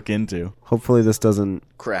to look into. Hopefully this doesn't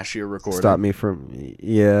crash your recording. Stop me from.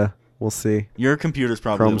 Yeah. We'll see. Your computer's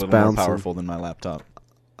probably Chrome's a little bouncing. more powerful than my laptop.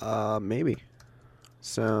 Maybe.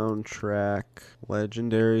 Soundtrack.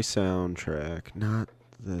 Legendary soundtrack. Not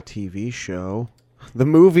the TV show. The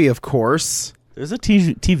movie, of course. There's a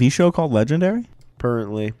TV show called Legendary?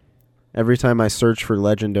 Apparently. Every time I search for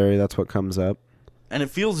Legendary, that's what comes up. And it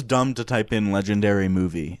feels dumb to type in Legendary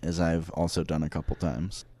movie, as I've also done a couple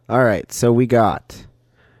times. All right, so we got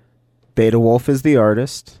Beta Wolf is the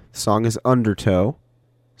artist. The song is Undertow.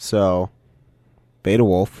 So, Beta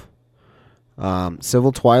Wolf.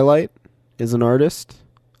 Civil Twilight is an artist.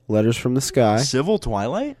 Letters from the Sky. Civil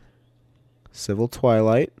Twilight? Civil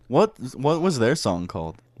Twilight. What was their song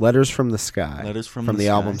called? Letters from the Sky. Letters from the Sky.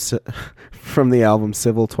 album from the album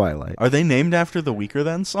Civil Twilight. Are they named after the Weaker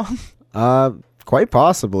Than song? Quite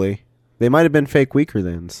possibly. They might have been fake Weaker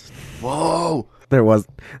Thans. Whoa. There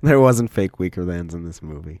wasn't fake Weaker Thans in this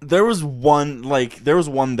movie. There was one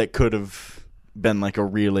that could have been like a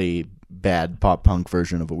really bad pop punk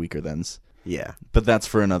version of a Weaker Thans. Yeah. But that's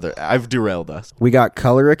for another. I've derailed us. We got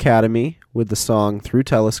Color Academy with the song Through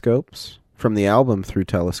Telescopes from the album Through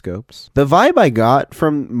Telescopes. The vibe I got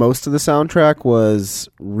from most of the soundtrack was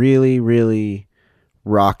really, really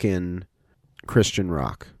rockin' Christian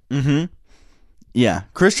rock. Mm-hmm. Yeah.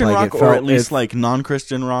 Christian like rock, or at least like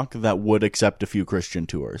non-Christian rock that would accept a few Christian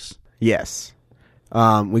tours. Yes.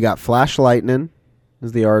 We got Flash Lightning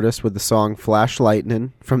is the artist with the song Flash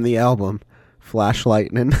Lightning from the album Flash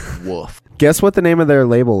Lightning. Woof. Guess what the name of their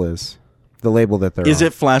label is? The label that they're Is on.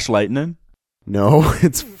 it Flash Lightning? No,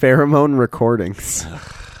 it's Pheromone Recordings.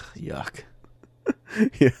 Yuck.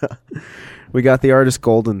 Yeah. We got the artist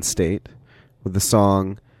Golden State with the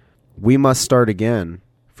song We Must Start Again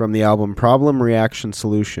from the album Problem Reaction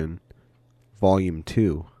Solution Volume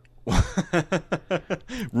 2.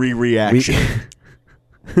 Re-reaction.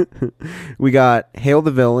 We got Hail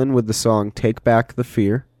the Villain with the song Take Back the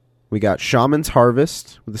Fear. We got Shaman's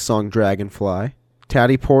Harvest with the song Dragonfly.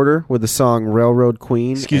 Taddy Porter with the song Railroad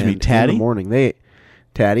Queen. Excuse me, and Taddy? In the Morning. They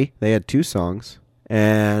had 2 songs.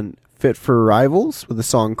 And Fit for Rivals with the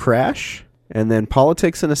song Crash. And then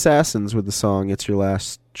Politics and Assassins with the song It's Your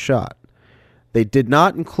Last Shot. They did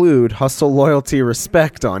not include Hustle, Loyalty,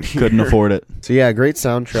 Respect on here. Couldn't afford it. So yeah, great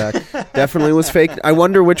soundtrack. Definitely was fake. I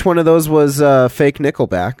wonder which one of those was fake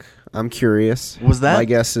Nickelback. I'm curious. Was that? My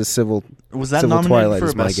guess is Civil. Was that Civil nominated Twilight for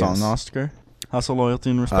is a my Best Song guess. Oscar? Hustle,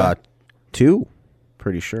 Loyalty, and Respect? 2,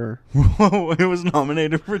 pretty sure. It was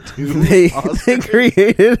nominated for 2 They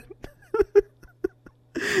Oscars.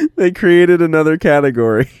 they created another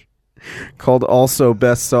category called also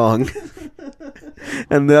Best Song.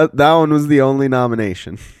 And that one was the only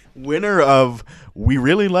nomination. Winner of We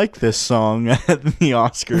Really Like This Song at the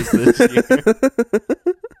Oscars this year.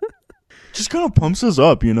 Just kind of pumps us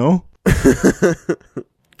up, you know?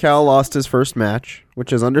 Cal lost his first match,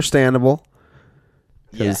 which is understandable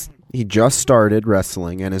because he just started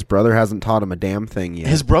wrestling and his brother hasn't taught him a damn thing yet.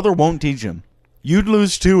 His brother won't teach him. You'd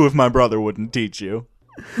lose too if my brother wouldn't teach you.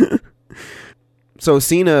 So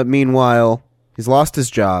Cena, meanwhile, he's lost his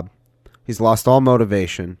job. He's lost all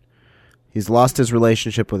motivation. He's lost his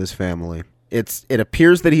relationship with his family. It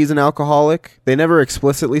appears that he's an alcoholic. They never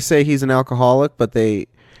explicitly say he's an alcoholic, but he's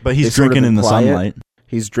they sort of drinking in the imply it. sunlight.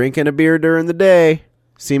 He's drinking a beer during the day.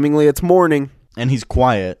 Seemingly it's morning. And he's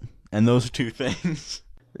quiet. And those are two things.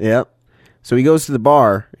 Yep. So he goes to the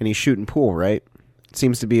bar and he's shooting pool, right? It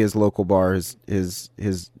seems to be his local bar, his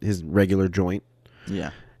regular joint.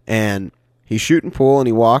 Yeah. And he's shooting pool and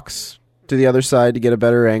he walks to the other side to get a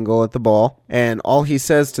better angle at the ball. And all he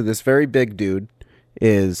says to this very big dude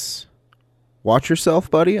is, "Watch yourself,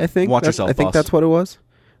 buddy," I think. Watch yourself, I think boss. that's what it was.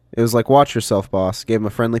 It was like, "Watch yourself, boss." Gave him a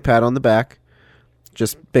friendly pat on the back.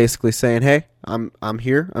 Just basically saying, "Hey, I'm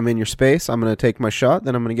here. I'm in your space. I'm going to take my shot.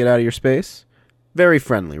 Then I'm going to get out of your space." Very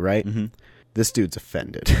friendly, right? Mm-hmm. This dude's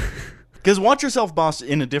offended. Because watch yourself, boss,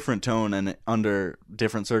 in a different tone and under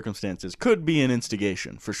different circumstances could be an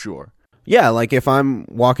instigation, for sure. Yeah, like if I'm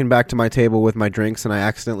walking back to my table with my drinks and I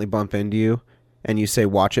accidentally bump into you and you say,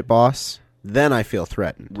 "Watch it, boss," then I feel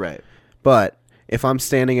threatened. Right. But if I'm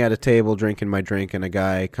standing at a table drinking my drink and a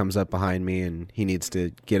guy comes up behind me and he needs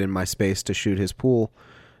to get in my space to shoot his pool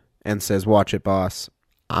and says, "Watch it, boss,"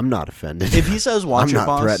 I'm not offended. If he says, "Watch I'm it, not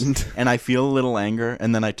boss," threatened. and I feel a little anger,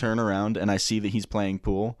 and then I turn around and I see that he's playing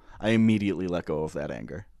pool, I immediately let go of that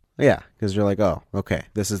anger. Yeah, because you're like, oh, okay,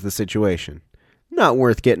 this is the situation. Not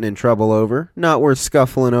worth getting in trouble over. Not worth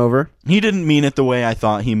scuffling over. He didn't mean it the way I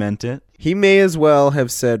thought he meant it. He may as well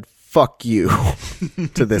have said, "Fuck you,"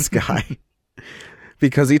 to this guy.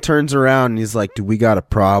 Because he turns around and he's like, "Do we got a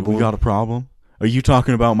problem?" We got a problem? Are you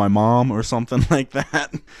talking about my mom or something like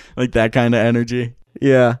that? Like that kind of energy?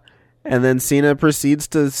 Yeah. And then Cena proceeds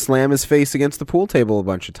to slam his face against the pool table a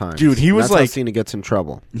bunch of times. Dude, he was That's how like- Cena gets in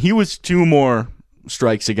trouble. He was 2 more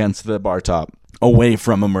strikes against the bar top away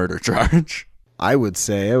from a murder charge. I would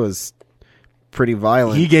say it was pretty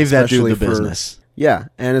violent. He gave that dude especially the for- business. Yeah,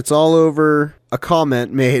 and it's all over a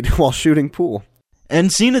comment made while shooting pool.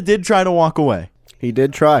 And Cena did try to walk away. He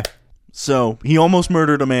did try. So he almost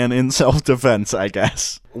murdered a man in self-defense, I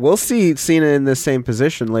guess. We'll see Cena in this same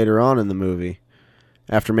position later on in the movie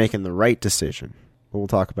after making the right decision. We'll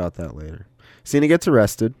talk about that later. Cena gets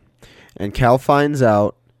arrested, and Cal finds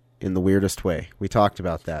out in the weirdest way. We talked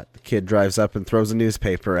about that. The kid drives up and throws a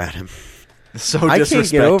newspaper at him. So I disrespectful.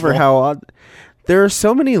 can't get over how odd. There are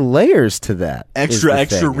so many layers to that. is the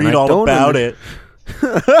Extra, thing, and read I all don't about under- it.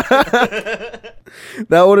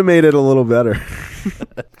 That would have made it a little better.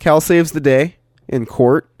 Cal saves the day in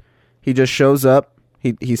court. He just shows up.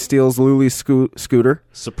 He steals Luli's scooter.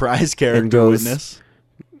 Surprise character goes- witness.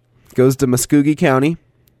 Goes to Muskogee County.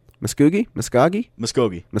 Muskogee?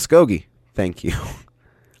 Muskogee. Thank you.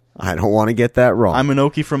 I don't want to get that wrong. I'm an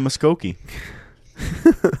Okie from Muskogee.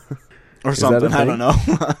 Or that a something. I thing? don't know.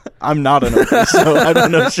 I'm not an Okie, so I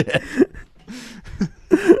don't know shit.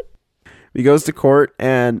 He goes to court,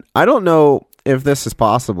 and I don't know if this is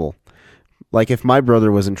possible. Like, if my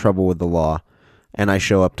brother was in trouble with the law, and I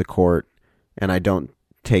show up to court, and I don't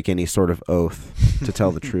take any sort of oath to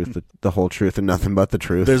tell the truth, the whole truth, and nothing but the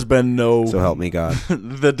truth. There's been no... So help me God.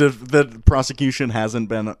 the prosecution hasn't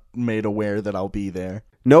been made aware that I'll be there.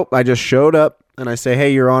 Nope, I just showed up, and I say,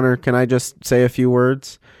 "Hey, Your Honor, can I just say a few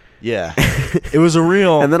words?" Yeah. It was a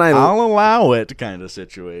real, And then I'll allow it kind of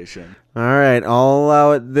situation. All right, I'll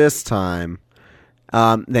allow it this time.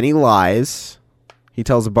 Then he lies. He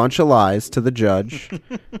tells a bunch of lies to the judge.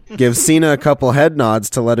 Gives Cena a couple head nods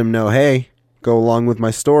to let him know, "Hey, go along with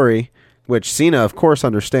my story," which Cena, of course,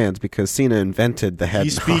 understands because Cena invented the head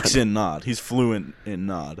He nod. speaks in nod. He's fluent in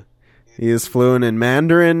nod. He is fluent in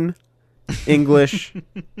Mandarin, English,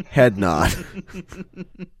 head nod.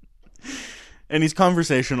 And he's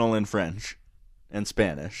conversational in French and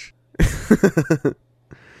Spanish.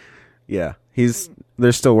 Yeah,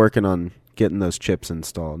 they're still working on getting those chips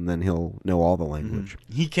installed, and then he'll know all the language.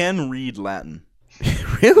 He can read Latin.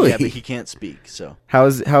 Really? Yeah, but he can't speak. So how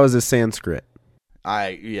is his Sanskrit?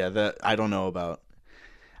 I don't know about.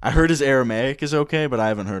 I heard his Aramaic is okay, but I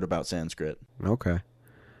haven't heard about Sanskrit. Okay,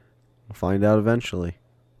 we'll find out eventually.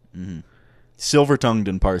 Silver-tongued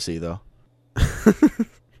in Parsi, though.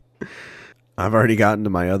 I've already gotten to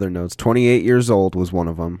my other notes. 28 years old was one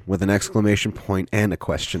of them, with an exclamation point and a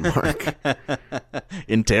question mark.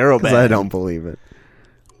 Interrobang. Because I don't believe it.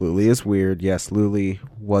 Luli is weird. Yes, Luli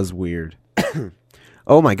was weird.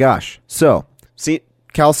 Oh my gosh. So,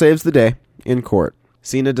 Cal saves the day in court.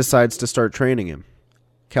 Cena decides to start training him.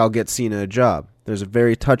 Cal gets Cena a job. There's a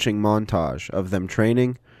very touching montage of them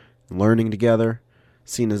training and learning together.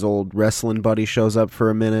 Cena's old wrestling buddy shows up for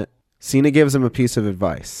a minute. Cena gives him a piece of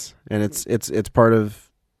advice, and it's part of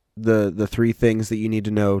the 3 things that you need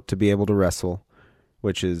to know to be able to wrestle,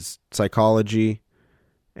 which is psychology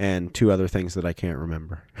and 2 other things that I can't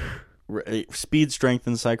remember. Speed, strength,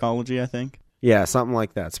 and psychology, I think. Yeah, something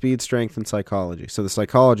like that. Speed, strength, and psychology. So the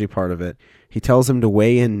psychology part of it, he tells him to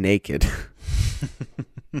weigh in naked.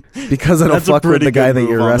 Because it'll fuck with the guy that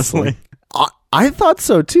you're wrestling. I thought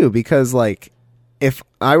so too, because like if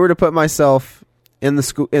I were to put myself in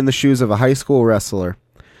the shoes of a high school wrestler,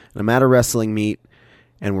 and I'm at a wrestling meet,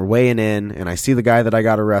 and we're weighing in, and I see the guy that I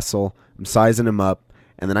got to wrestle, I'm sizing him up,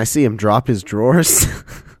 and then I see him drop his drawers,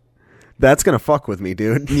 that's gonna fuck with me,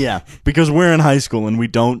 dude. Yeah, because we're in high school and we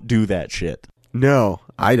don't do that shit. No,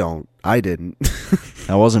 I don't. I didn't.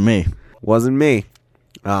 That wasn't me. Wasn't me.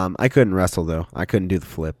 I couldn't wrestle though. I couldn't do the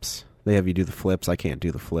flips. They have you do the flips. I can't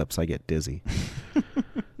do the flips. I get dizzy.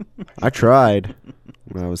 I tried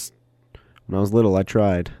when I was little. I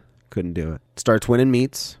tried. Couldn't do it. Starts winning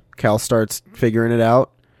meets. Cal starts figuring it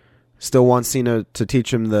out. Still wants Cena to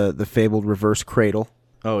teach him the fabled reverse cradle.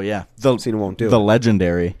 Oh yeah, Cena won't do it. The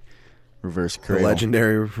legendary reverse cradle. The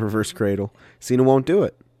legendary reverse cradle. Cena won't do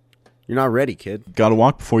it. You're not ready, kid. Gotta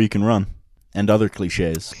walk before you can run. And other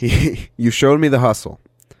cliches. You showed me the hustle.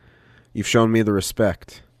 You've shown me the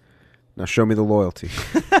respect. Now show me the loyalty.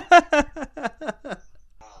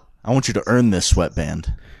 I want you to earn this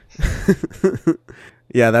sweatband.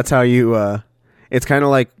 Yeah, that's how you... it's kind of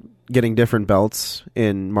like getting different belts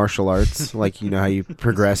in martial arts. Like, you know how you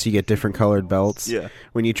progress, you get different colored belts. Yeah.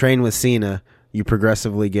 When you train with Cena, you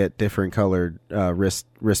progressively get different colored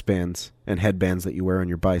wristbands and headbands that you wear on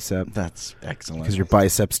your bicep. That's excellent. Because your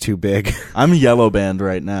bicep's too big. I'm yellow band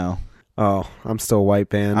right now. Oh, I'm still white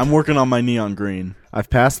band. I'm working on my neon green. I've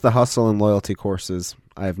passed the hustle and loyalty courses.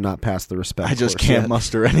 I have not passed the respect I just course can't yet.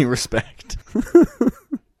 muster any respect.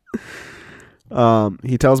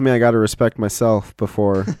 He tells me I got to respect myself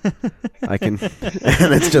before I can,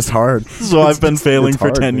 and it's just hard. So I've been failing for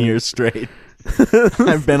hard, 10 man. years straight.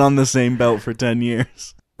 I've been on the same belt for 10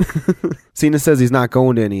 years. Cena says he's not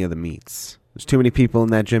going to any of the meets. There's too many people in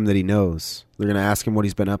that gym that he knows. They're going to ask him what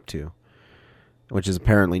he's been up to, which is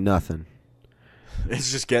apparently nothing.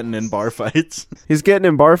 It's just getting in bar fights. He's getting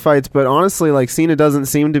in bar fights, but honestly, like, Cena doesn't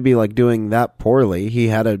seem to be like doing that poorly. He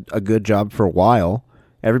had a good job for a while.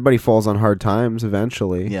 Everybody falls on hard times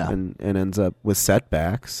eventually, Yeah. and ends up with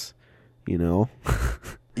setbacks, you know?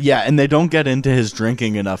 Yeah, and they don't get into his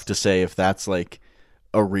drinking enough to say if that's like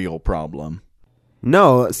a real problem.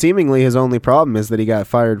 No, seemingly his only problem is that he got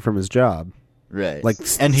fired from his job. Right. Like,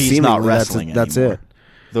 and he's not seemingly wrestling that's anymore. it.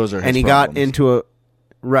 Those are his And he problems. got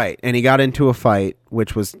into a fight,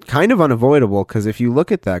 which was kind of unavoidable, because if you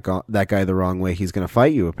look at that guy the wrong way, he's going to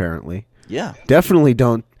fight you, apparently. Yeah. Definitely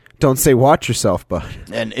don't say watch yourself, bud.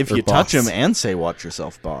 And if Or you touch boss. him and say watch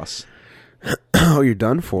yourself, boss. Oh, you're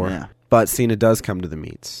done for. Yeah. But Cena does come to the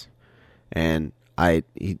meets. And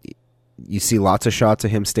you see lots of shots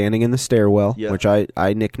of him standing in the stairwell, Yeah. which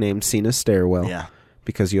I nicknamed Cena's stairwell. Yeah.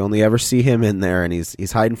 Because you only ever see him in there, and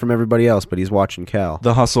he's hiding from everybody else, but he's watching Cal.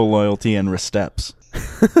 The hustle, loyalty, and resteps.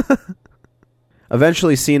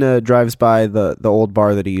 Eventually, Cena drives by the old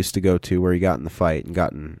bar that he used to go to where he got in the fight and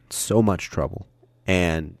got in so much trouble.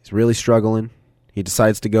 And he's really struggling. He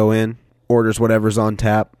decides to go in, orders whatever's on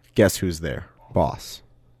tap. Guess who's there? Boss.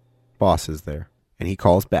 Boss is there. And he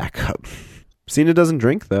calls backup. Cena doesn't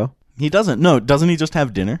drink, though. He doesn't. No, doesn't he just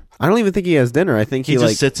have dinner? I don't even think he has dinner. I think He he just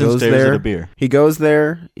like sits and goes stares at there. a beer. He goes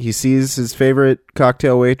there. He sees his favorite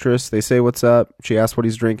cocktail waitress. They say, "What's up?" She asks what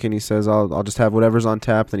he's drinking. He says, "I'll just have whatever's on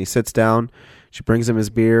tap." Then he sits down. She brings him his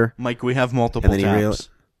beer. Mike, we have multiple And then he taps.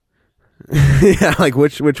 Yeah, like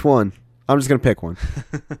which one? I'm just gonna pick one.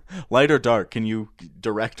 Light or dark? Can you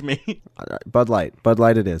direct me? Bud Light. Bud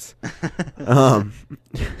Light it is.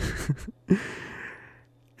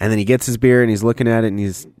 And then he gets his beer and he's looking at it and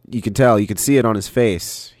he's you could tell, you could see it on his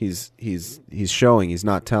face. He's showing, he's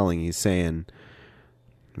not telling. He's saying,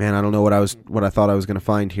 "Man, I don't know what I thought I was going to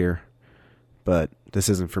find here, but this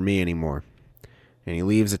isn't for me anymore." And he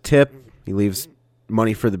leaves a tip, he leaves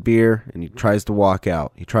money for the beer, and he tries to walk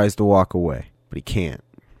out. He tries to walk away, but he can't.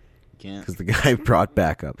 Because the guy brought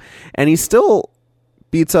backup. And he still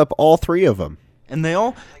beats up all three of them. And they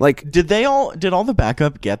all, like, did all the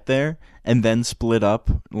backup get there and then split up?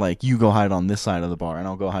 Like, you go hide on this side of the bar and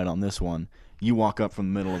I'll go hide on this one. You walk up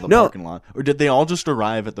from the middle of the parking lot. Or did they all just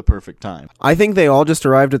arrive at the perfect time? I think they all just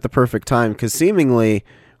arrived at the perfect time, because seemingly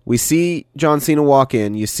we see John Cena walk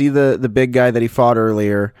in, you see the big guy that he fought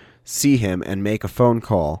earlier, see him and make a phone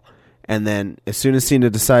call. And then as soon as Cena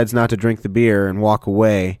decides not to drink the beer and walk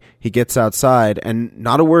away, he gets outside and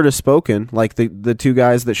not a word is spoken. Like the two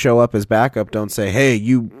guys that show up as backup don't say, "Hey,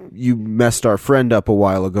 you messed our friend up a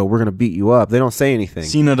while ago. We're going to beat you up." They don't say anything.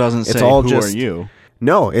 Cena doesn't say, "Who are you?"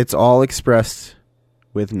 No, it's all expressed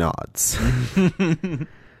with nods.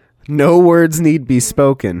 No words need be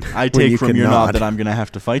spoken. I take from your nod that I'm going to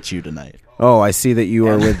have to fight you tonight. Oh, I see that you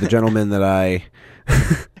are with the gentleman that I...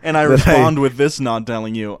 And I respond with this nod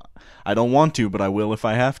telling you, "I don't want to, but I will if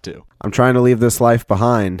I have to." I'm trying to leave this life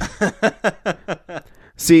behind.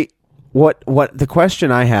 See, what the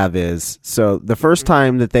question I have is, so the first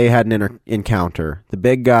time that they had an encounter, the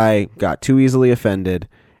big guy got too easily offended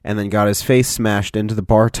and then got his face smashed into the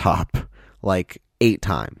bar top like 8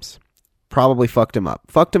 times. Probably fucked him up.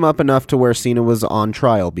 Fucked him up enough to where Cena was on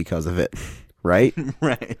trial because of it, right?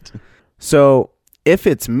 Right. So if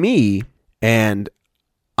it's me and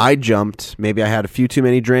I jumped, maybe I had a few too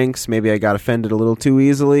many drinks, maybe I got offended a little too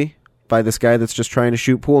easily by this guy that's just trying to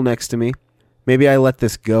shoot pool next to me, maybe I let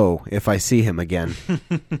this go if I see him again.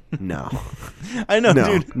 No. I know,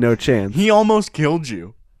 dude. No chance. He almost killed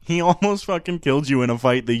you. He almost fucking killed you in a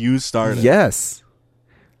fight that you started. Yes.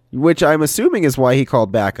 Which I'm assuming is why he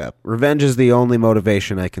called backup. Revenge is the only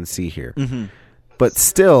motivation I can see here. Mm-hmm. But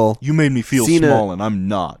still... You made me feel small, and I'm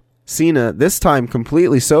not. Cena, this time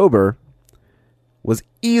completely sober, was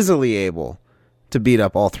easily able to beat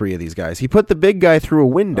up all 3 of these guys. He put the big guy through a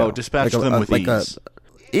window. Oh, dispatched them with ease.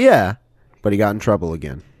 Yeah, but he got in trouble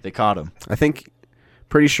again. They caught him. I think,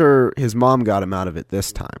 pretty sure his mom got him out of it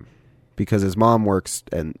this time, because his mom works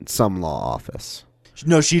in some law office.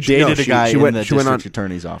 No, she dated a guy in the district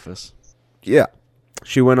attorney's office. Yeah.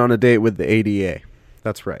 She went on a date with the ADA.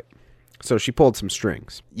 That's right. So she pulled some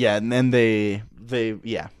strings. Yeah, and then they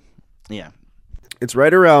yeah. It's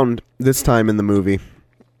right around this time in the movie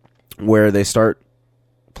where they start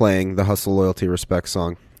playing the Hustle, Loyalty, Respect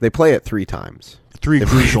song. They play it 3 times. 3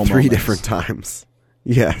 crucial moments. 3 different times.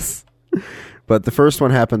 Yes. But the first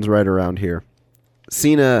one happens right around here.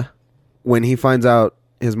 Cena, when he finds out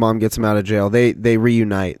his mom gets him out of jail, they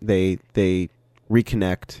reunite, they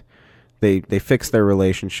reconnect, they fix their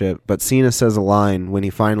relationship. But Cena says a line when he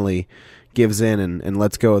finally gives in and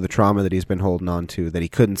lets go of the trauma that he's been holding on to, that he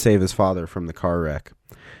couldn't save his father from the car wreck.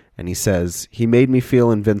 And he says, "He made me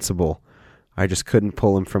feel invincible. I just couldn't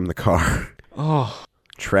pull him from the car." Oh.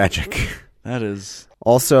 Tragic. That is...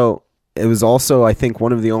 It was also, I think,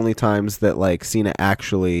 one of the only times that, like, Cena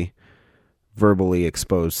actually verbally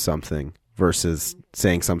exposed something versus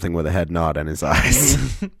saying something with a head nod in his eyes.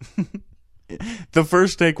 The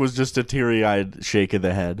first take was just a teary-eyed shake of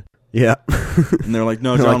the head. Yeah. And they're like,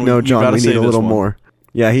 "No, John, we need a little more."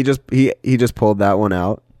 Yeah, he just pulled that one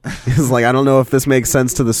out. He's like, "I don't know if this makes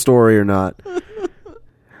sense to the story or not."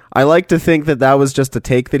 I like to think that was just a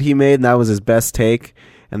take that he made, and that was his best take.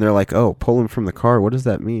 And they're like, "Oh, pull him from the car. What does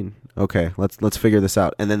that mean?" Okay, let's figure this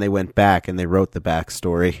out. And then they went back and they wrote the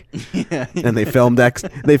backstory. Yeah. And they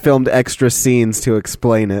filmed extra scenes to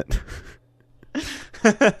explain it.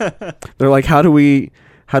 They're like, how do we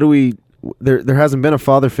there hasn't been a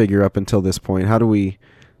father figure up until this point. How do we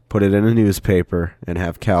put it in a newspaper and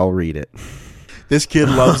have Cal read it? This kid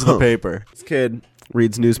loves the paper. This kid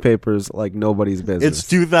reads newspapers like nobody's business. It's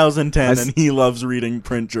 2010 and he loves reading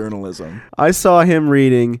print journalism. I saw him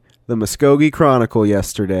reading the Muskogee Chronicle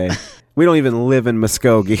yesterday. We don't even live in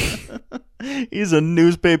Muskogee. He's a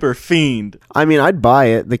newspaper fiend. I mean, I'd buy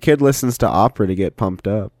it. The kid listens to opera to get pumped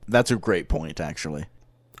up. That's a great point, actually.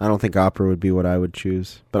 I don't think opera would be what I would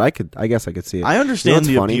choose, but I guess I could see it. I understand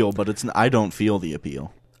the appeal, but I don't feel the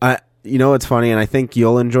appeal. You know what's funny, and I think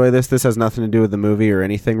you'll enjoy this. This has nothing to do with the movie or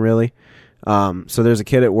anything, really. So there's a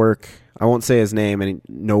kid at work. I won't say his name, and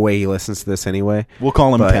no way he listens to this anyway. We'll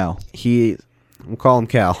call him Cal. We'll call him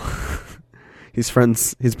Cal. He's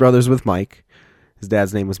brothers with Mike. His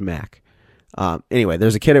dad's name was Mac. Anyway,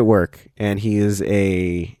 there's a kid at work, and he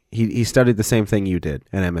studied the same thing you did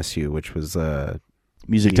at MSU, which was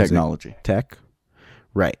music technology. Tech?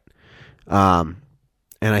 Right. And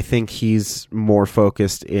I think he's more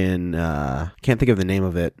focused in, can't think of the name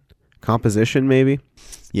of it, composition maybe?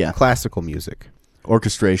 Yeah. Classical music.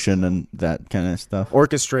 Orchestration and that kind of stuff.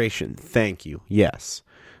 Orchestration, thank you, yes.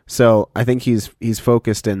 So I think he's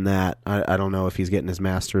focused in that. I don't know if he's getting his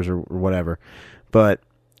master's or whatever, but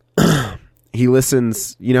he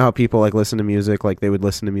listens, you know how people like listen to music, like they would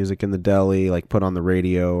listen to music in the deli, like put on the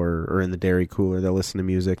radio or in the dairy cooler, they'll listen to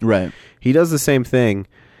music. Right. He does the same thing,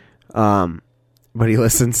 but he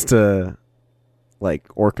listens to like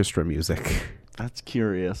orchestra music. That's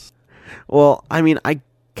curious. Well, I mean, I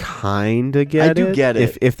kind of get it. I do get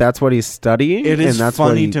it. If that's what he's studying. It is and that's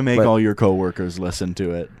funny what to make all your coworkers listen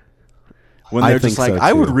to it. When I they're think just like, so,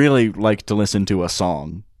 I would too. really like to listen to a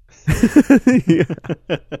song.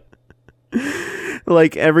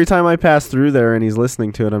 Like every time I pass through there and he's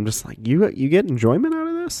listening to it, I'm just like, you get enjoyment out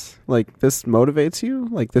of this? Like this motivates you?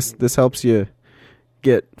 Like this helps you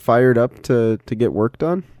get fired up to get work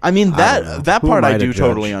done? I mean, I don't know. that Who part am I I to do judge?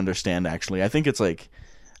 totally understand, actually. I think it's like,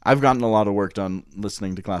 I've gotten a lot of work done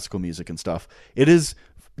listening to classical music and stuff. It is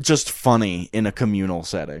just funny in a communal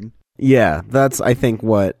setting. Yeah, that's I think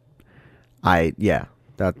what I don't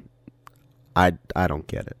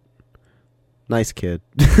get it. Nice kid.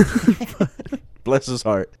 Bless his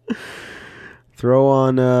heart. Throw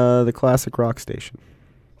on the classic rock station.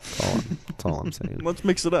 That's all I'm saying. Let's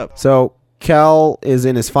mix it up. So Cal is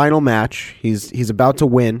in his final match. He's about to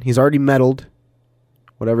win. He's already medaled,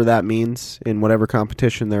 whatever that means, in whatever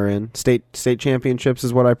competition they're in. State championships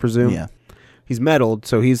is what I presume. Yeah. He's medaled,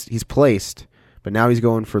 so he's placed, but now he's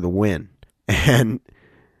going for the win. And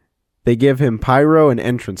they give him pyro and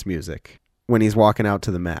entrance music when he's walking out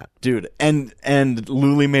to the mat. Dude, and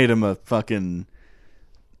Luli made him a fucking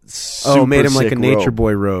super made him like a sick Nature robe.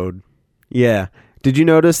 Boy road. Yeah. Did you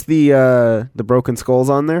notice the broken skulls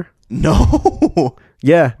on there? No.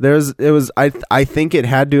 Yeah, I think it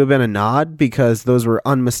had to have been a nod because those were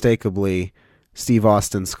unmistakably Steve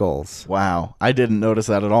Austin skulls. Wow. I didn't notice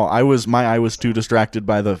that at all. My eye was too distracted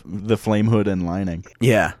by the flame hood and lining.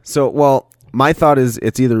 Yeah. So, well, my thought is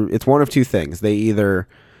it's one of two things. They either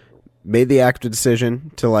made the active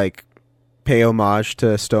decision to like pay homage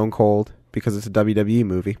to Stone Cold because it's a WWE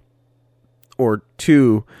movie, or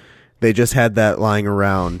two, they just had that lying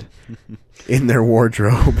around in their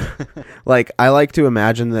wardrobe. Like, I like to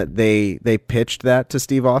imagine that they pitched that to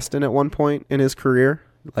Steve Austin at one point in his career.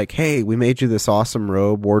 Like, hey, we made you this awesome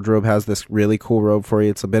robe. Wardrobe has this really cool robe for you.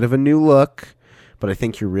 It's a bit of a new look, but I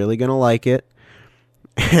think you're really going to like it.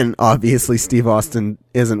 And obviously Steve Austin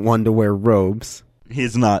isn't one to wear robes.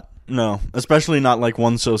 He's not. No. Especially not like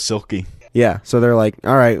one so silky. Yeah, so they're like,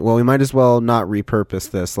 all right, well, we might as well not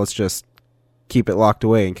repurpose this. Let's just keep it locked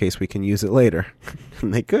away in case we can use it later.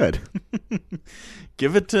 And they could.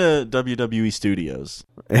 Give it to WWE Studios.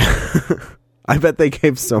 I bet they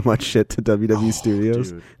gave so much shit to WWE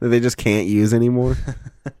Studios dude. that they just can't use anymore.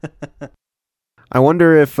 I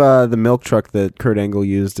wonder if the milk truck that Kurt Angle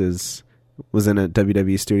used was in a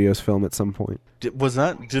WWE Studios film at some point.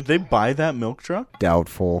 Did they buy that milk truck?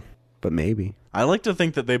 Doubtful, but maybe. I like to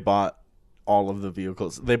think that they bought all of the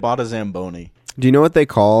vehicles. They bought a Zamboni. Do you know what they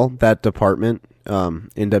call that department in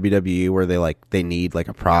WWE where they need like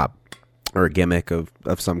a prop or a gimmick of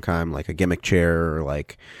some kind, like a gimmick chair or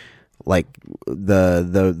like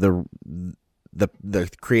the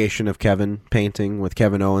creation of Kevin painting with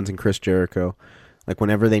Kevin Owens and Chris Jericho? Like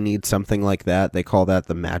whenever they need something like that, they call that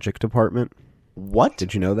the magic department. What?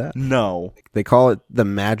 Did you know that? No. They call it the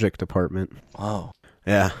magic department. Oh.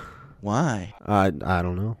 Yeah. Why? I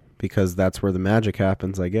don't know. Because that's where the magic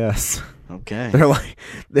happens, I guess. Okay. They're like,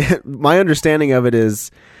 my understanding of it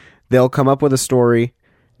is they'll come up with a story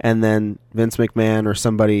and then Vince McMahon or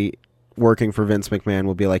somebody working for Vince McMahon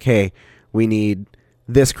will be like, hey, we need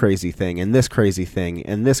this crazy thing and this crazy thing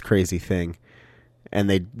and this crazy thing. And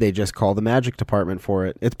they just call the magic department for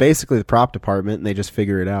it. It's basically the prop department and they just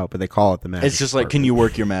figure it out, but they call it the magic It's just like, can you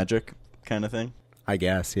work your magic kind of thing? I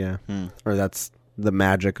guess, yeah. Or that's the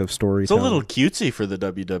magic of storytelling. It's a little cutesy for the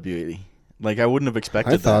WWE. Like, I wouldn't have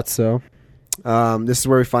expected I thought so. This is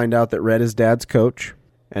where we find out that Red is Dad's coach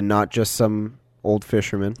and not just some old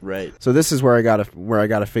fisherman. Right. So this is where I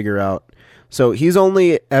gotta figure out. So he's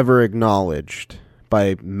only ever acknowledged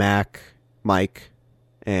by Mac, Mike,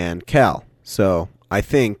 and Cal. So I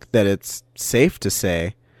think that it's safe to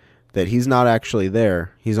say that he's not actually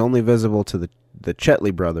there. He's only visible to the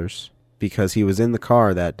Chetley brothers because he was in the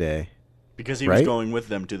car that day. Because he was going with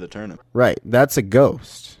them to the tournament. Right. That's a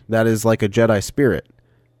ghost. That is like a Jedi spirit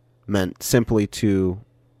meant simply to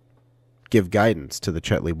give guidance to the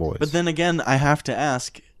Chetley boys. But then again, I have to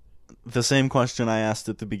ask the same question I asked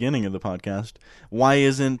at the beginning of the podcast. Why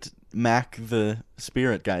isn't Mac the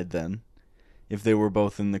spirit guide then, if they were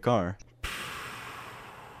both in the car?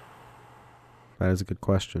 That is a good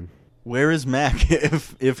question. Where is Mac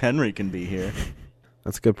if Henry can be here?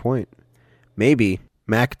 That's a good point. Maybe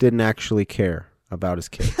Mac didn't actually care about his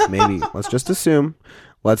kids. Maybe. Let's just assume.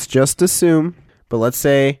 But let's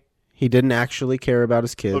say he didn't actually care about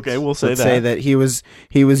his kids. Okay, we'll say let's say that he was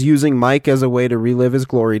using Mike as a way to relive his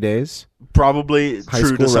glory days. Probably High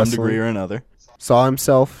true school to some wrestling. degree or another. Saw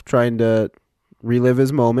himself trying to relive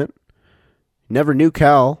his moment. Never knew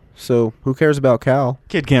Cal, so who cares about Cal?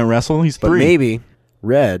 Kid can't wrestle. He's But 3. maybe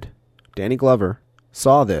Red, Danny Glover,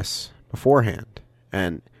 saw this beforehand,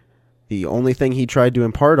 and the only thing he tried to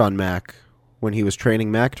impart on Mac when he was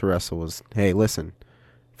training Mac to wrestle was, hey, listen,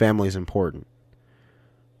 family's important.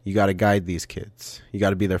 You got to guide these kids. You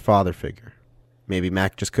got to be their father figure. Maybe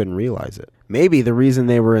Mac just couldn't realize it. Maybe the reason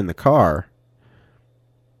they were in the car...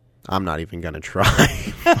 I'm not even going to try.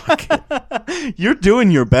 Fuck it. You're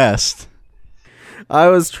doing your best. I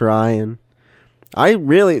was trying. I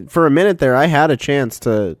really, for a minute there, I had a chance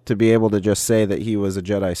to be able to just say that he was a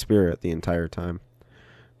Jedi spirit the entire time.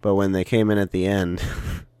 But when they came in at the end,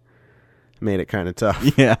 it made it kind of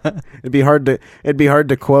tough. Yeah. It'd be hard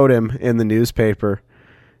to quote him in the newspaper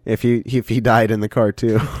if he died in the car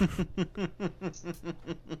too.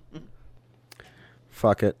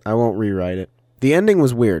 Fuck it. I won't rewrite it. The ending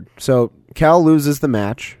was weird. So Cal loses the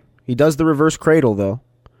match. He does the reverse cradle though.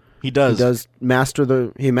 He does.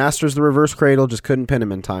 He masters the reverse cradle, just couldn't pin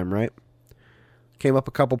him in time, right? Came up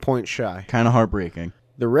a couple points shy. Kind of heartbreaking.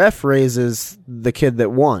 The ref raises the kid that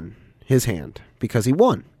won his hand because he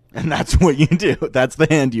won. And that's what you do. That's the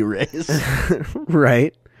hand you raise.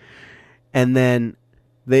 Right. And then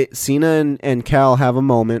Cena and Cal have a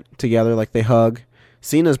moment together, like they hug.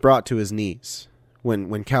 Cena's brought to his knees.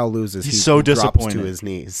 When Cal loses, He's so drops disappointed. to his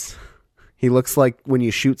knees. He looks like when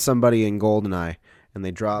you shoot somebody in GoldenEye and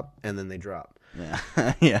they drop and then they drop.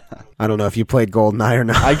 Yeah. Yeah. I don't know if you played GoldenEye or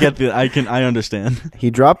not. I understand.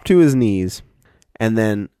 He dropped to his knees, and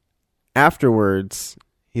then afterwards,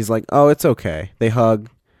 he's like, oh, it's okay. They hug.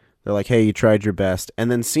 They're like, hey, you tried your best.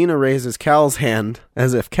 And then Cena raises Cal's hand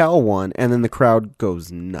as if Cal won, and then the crowd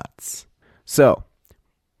goes nuts. So,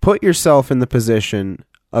 put yourself in the position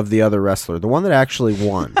of the other wrestler, the one that actually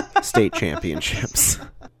won state championships.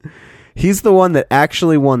 He's the one that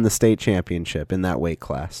actually won the state championship in that weight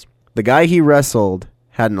class. The guy he wrestled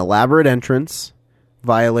had an elaborate entrance,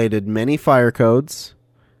 violated many fire codes.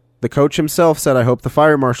 The coach himself said, I hope the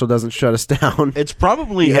fire marshal doesn't shut us down. It's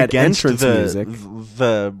probably He had against entrance music.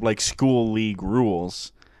 the like school league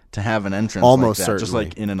rules to have an entrance Almost like that, just certainly.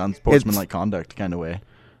 like in an unsportsmanlike conduct kind of way.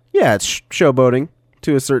 Yeah, it's showboating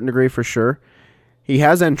to a certain degree for sure. He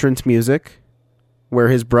has entrance music where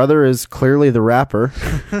his brother is clearly the rapper.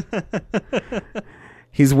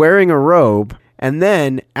 He's wearing a robe. And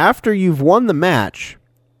then after you've won the match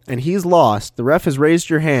and he's lost, the ref has raised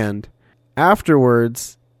your hand.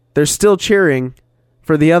 Afterwards, they're still cheering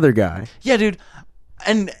for the other guy. Yeah, dude.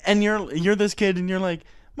 And you're this kid and you're like,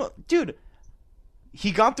 well, dude,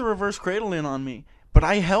 he got the reverse cradle in on me, but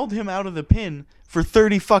I held him out of the pin for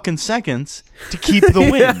 30 fucking seconds to keep the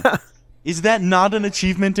win. Yeah. Is that not an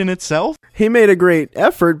achievement in itself? He made a great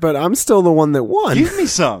effort, but I'm still the one that won. Give me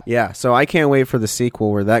some. Yeah, so I can't wait for the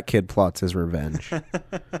sequel where that kid plots his revenge.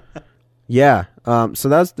 Yeah, so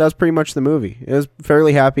that's pretty much the movie. It was a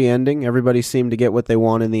fairly happy ending. Everybody seemed to get what they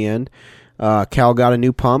want in the end. Cal got a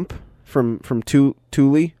new pump from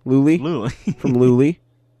Luli. From Luli.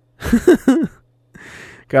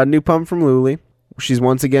 Got a new pump from Luli. She's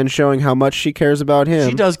once again showing how much she cares about him.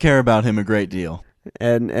 She does care about him a great deal.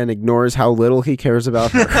 And ignores how little he cares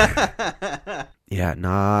about her. Yeah,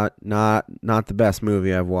 not the best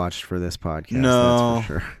movie I've watched for this podcast. No. That's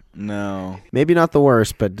for sure. No. Maybe not the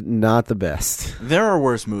worst, but not the best. There are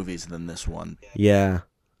worse movies than this one. Yeah,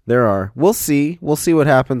 there are. We'll see. We'll see what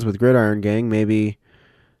happens with Gridiron Gang. Maybe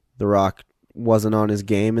The Rock wasn't on his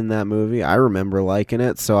game in that movie. I remember liking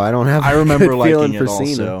it, so I don't have. I remember good liking feeling it for also.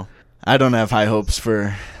 Cena. I don't have high hopes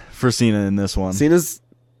for Cena in this one.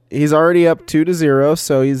 He's already up 2-0,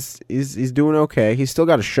 so he's doing okay. He's still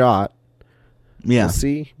got a shot. Yeah.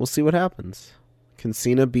 We'll see what happens. Can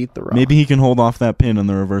Cena beat The Rock? Maybe he can hold off that pin in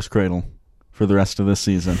the reverse cradle for the rest of this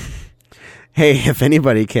season. Hey, if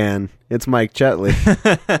anybody can, it's Mike Chetley.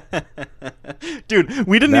 Dude,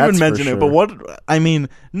 we didn't That's even for mention sure. it, but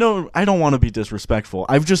no, I don't want to be disrespectful.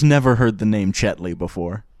 I've just never heard the name Chetley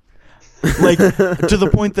before. Like, to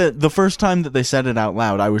the point that the first time that they said it out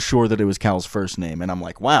loud, I was sure that it was Cal's first name, and I'm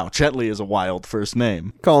like, wow, Chetley is a wild first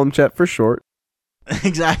name. Call him Chet for short.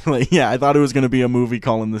 Exactly, yeah, I thought it was going to be a movie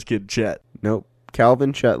calling this kid Chet. Nope.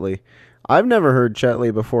 Calvin Chetley. I've never heard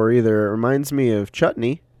Chetley before either. It reminds me of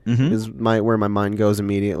chutney. Mm-hmm. Is where my mind goes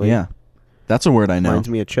immediately. Yeah. That's a word I know. Reminds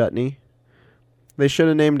me of chutney. They should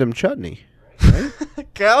have named him Chutney.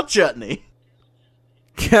 Cal Chutney.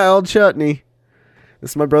 Cal Chutney.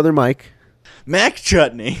 This is my brother Mike. Mac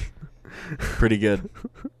Chutney. Pretty good.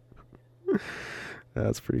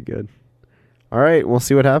 That's pretty good. All right, we'll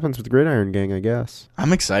see what happens with the Gridiron Gang, I guess.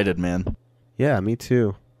 I'm excited, man. Yeah, me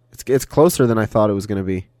too. It's closer than I thought it was going to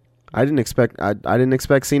be. I didn't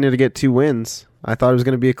expect Cena to get 2 wins. I thought it was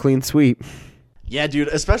going to be a clean sweep. Yeah, dude,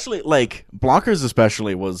 especially like Blockers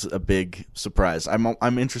especially was a big surprise.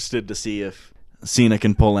 I'm interested to see if Cena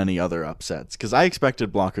can pull any other upsets cuz I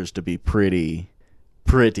expected Blockers to be pretty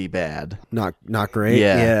bad. Not great.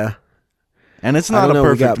 Yeah. Yeah. And it's not a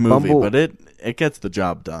perfect movie, Bumble- but it gets the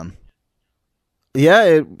job done.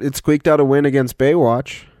 Yeah, it squeaked out a win against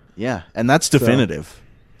Baywatch. Yeah, and that's definitive.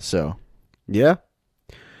 So, yeah.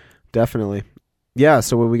 Definitely. Yeah,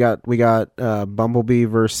 so we got Bumblebee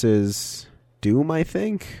versus Doom, I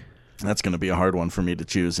think. that's going to be a hard one for me to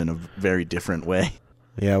choose in a very different way.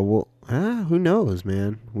 Yeah, well, who knows,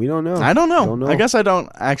 man? We don't know. I don't know. I guess I don't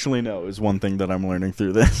actually know is one thing that I'm learning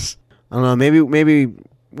through this. I don't know. Maybe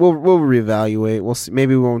we'll reevaluate. We'll see.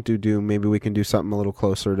 Maybe we won't do Doom. Maybe we can do something a little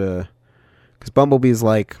closer to, because Bumblebee's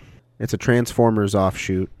like, it's a Transformers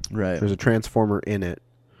offshoot. Right. There's a Transformer in it.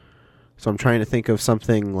 So I'm trying to think of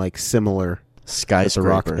something like similar.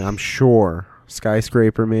 Skyscraper. I'm sure.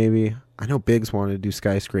 Skyscraper, maybe. I know Biggs wanted to do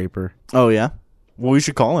Skyscraper. Oh, yeah? Well, we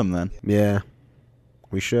should call him then. Yeah.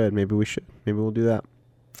 We should. Maybe we should. Maybe we'll do that.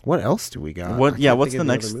 What else do we got? What's think the of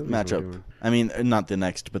next other movies we're matchup? doing. I mean, not the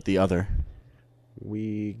next, but the other.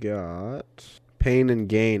 We got Pain and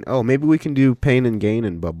Gain. Oh, maybe we can do Pain and Gain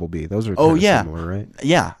and Bumblebee. Those are similar, right?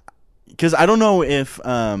 Yeah. Because I don't know if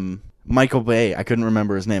Michael Bay, I couldn't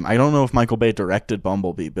remember his name. I don't know if Michael Bay directed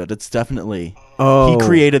Bumblebee, but it's definitely... Oh, he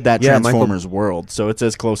created that yeah, Transformers world, so it's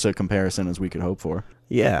as close a comparison as we could hope for.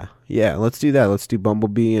 Yeah. Let's do that. Let's do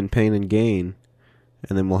Bumblebee and Pain and Gain.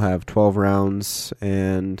 And then we'll have 12 rounds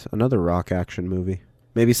and another rock action movie.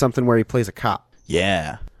 Maybe something where he plays a cop.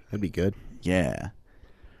 Yeah. That'd be good. Yeah.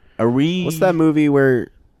 Are we... What's that movie where...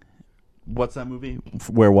 What's that movie?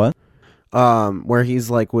 Where what? Where he's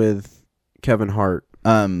like with Kevin Hart.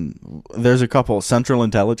 There's a couple. Central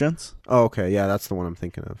Intelligence? Oh, okay. Yeah, that's the one I'm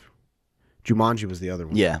thinking of. Jumanji was the other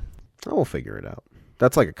one. Yeah. Oh, we'll figure it out.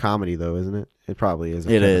 That's like a comedy, though, isn't it? It probably is.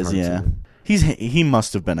 It is, yeah. He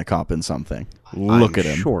must have been a cop in something. Look at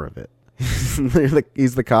him. I'm sure of it.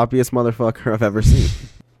 He's the coppiest motherfucker I've ever seen.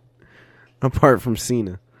 Apart from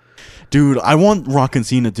Cena. Dude, I want Rock and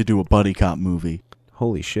Cena to do a buddy cop movie.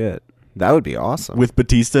 Holy shit. That would be awesome. With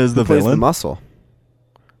Batista as the Who plays villain? the muscle?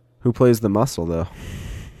 Who plays the muscle, though?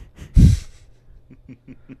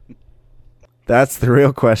 That's the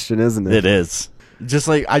real question, isn't it? It is. Just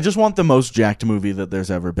like, I just want the most jacked movie that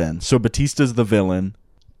there's ever been. So Batista's the villain.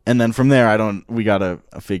 And then from there, we gotta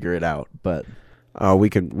figure it out. But oh, we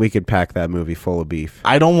could pack that movie full of beef.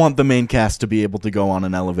 I don't want the main cast to be able to go on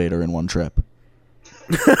an elevator in one trip.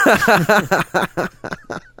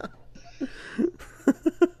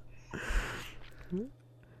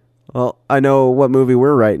 Well, I know what movie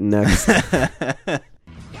we're writing next.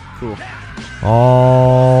 Cool.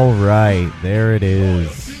 All right, there it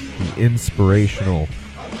is. The inspirational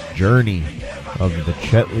journey of the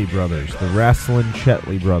Chetley brothers, the wrestling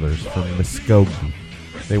Chetley brothers from Muskogee.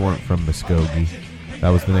 They weren't from Muskogee. That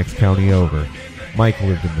was the next county over. Mike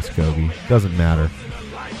lived in Muskogee. Doesn't matter.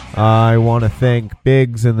 I want to thank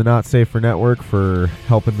Biggs and the Not Safer Network for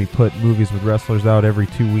helping me put Movies with Wrestlers out every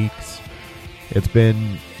 2 weeks. It's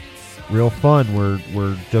been real fun.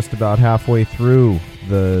 We're just about halfway through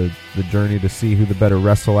the journey to see who the better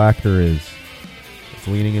wrestle actor is. It's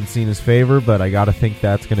leaning in Cena's favor, but I gotta think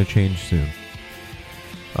that's gonna change soon.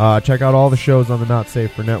 Check out all the shows on the Not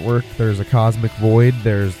Safe for Network. There's a Cosmic Void.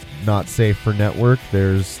 There's Not Safe for Network.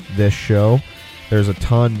 There's this show. There's a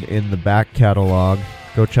ton in the back catalog.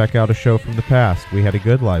 Go check out a show from the past. We Had a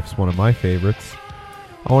Good Life's one of my favorites.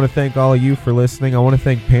 I want to thank all of you for listening. I want to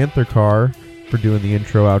thank Panther Car for doing the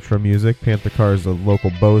intro-outro music. Panther Car is a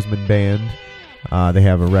local Bozeman band. They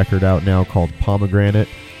have a record out now called Pomegranate.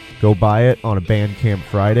 Go buy it on a Bandcamp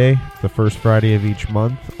Friday. It's the first Friday of each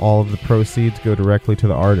month. All of the proceeds go directly to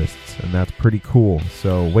the artists, and that's pretty cool.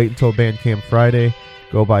 So wait until Bandcamp Friday.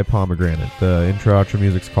 Go buy Pomegranate. The intro-outro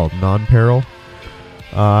music's called Non-Peril.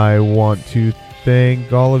 I want to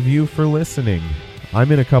thank all of you for listening.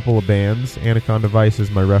 I'm in a couple of bands. Anaconda Vice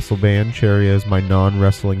is my wrestle band. Cheria is my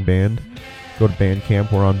non-wrestling band. Go to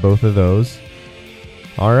Bandcamp. We're on both of those.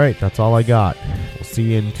 All right, that's all I got. We'll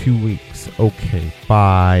see you in 2 weeks. Okay,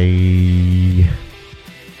 bye.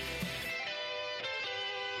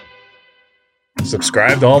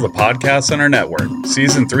 Subscribe to all the podcasts on our network.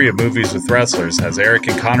 Season 3 of Movies with Wrestlers has Eric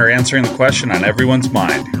and Connor answering the question on everyone's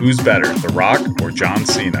mind: who's better, The Rock or John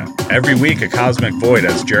Cena? Every week, A Cosmic Void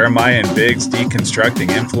has Jeremiah and Biggs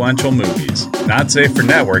deconstructing influential movies. Not Safe for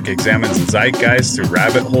Network examines the zeitgeist through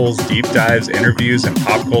rabbit holes, deep dives, interviews, and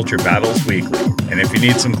pop culture battles weekly. And if you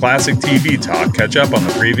need some classic TV talk, catch up on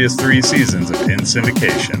the previous 3 seasons of In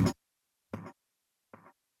Syndication.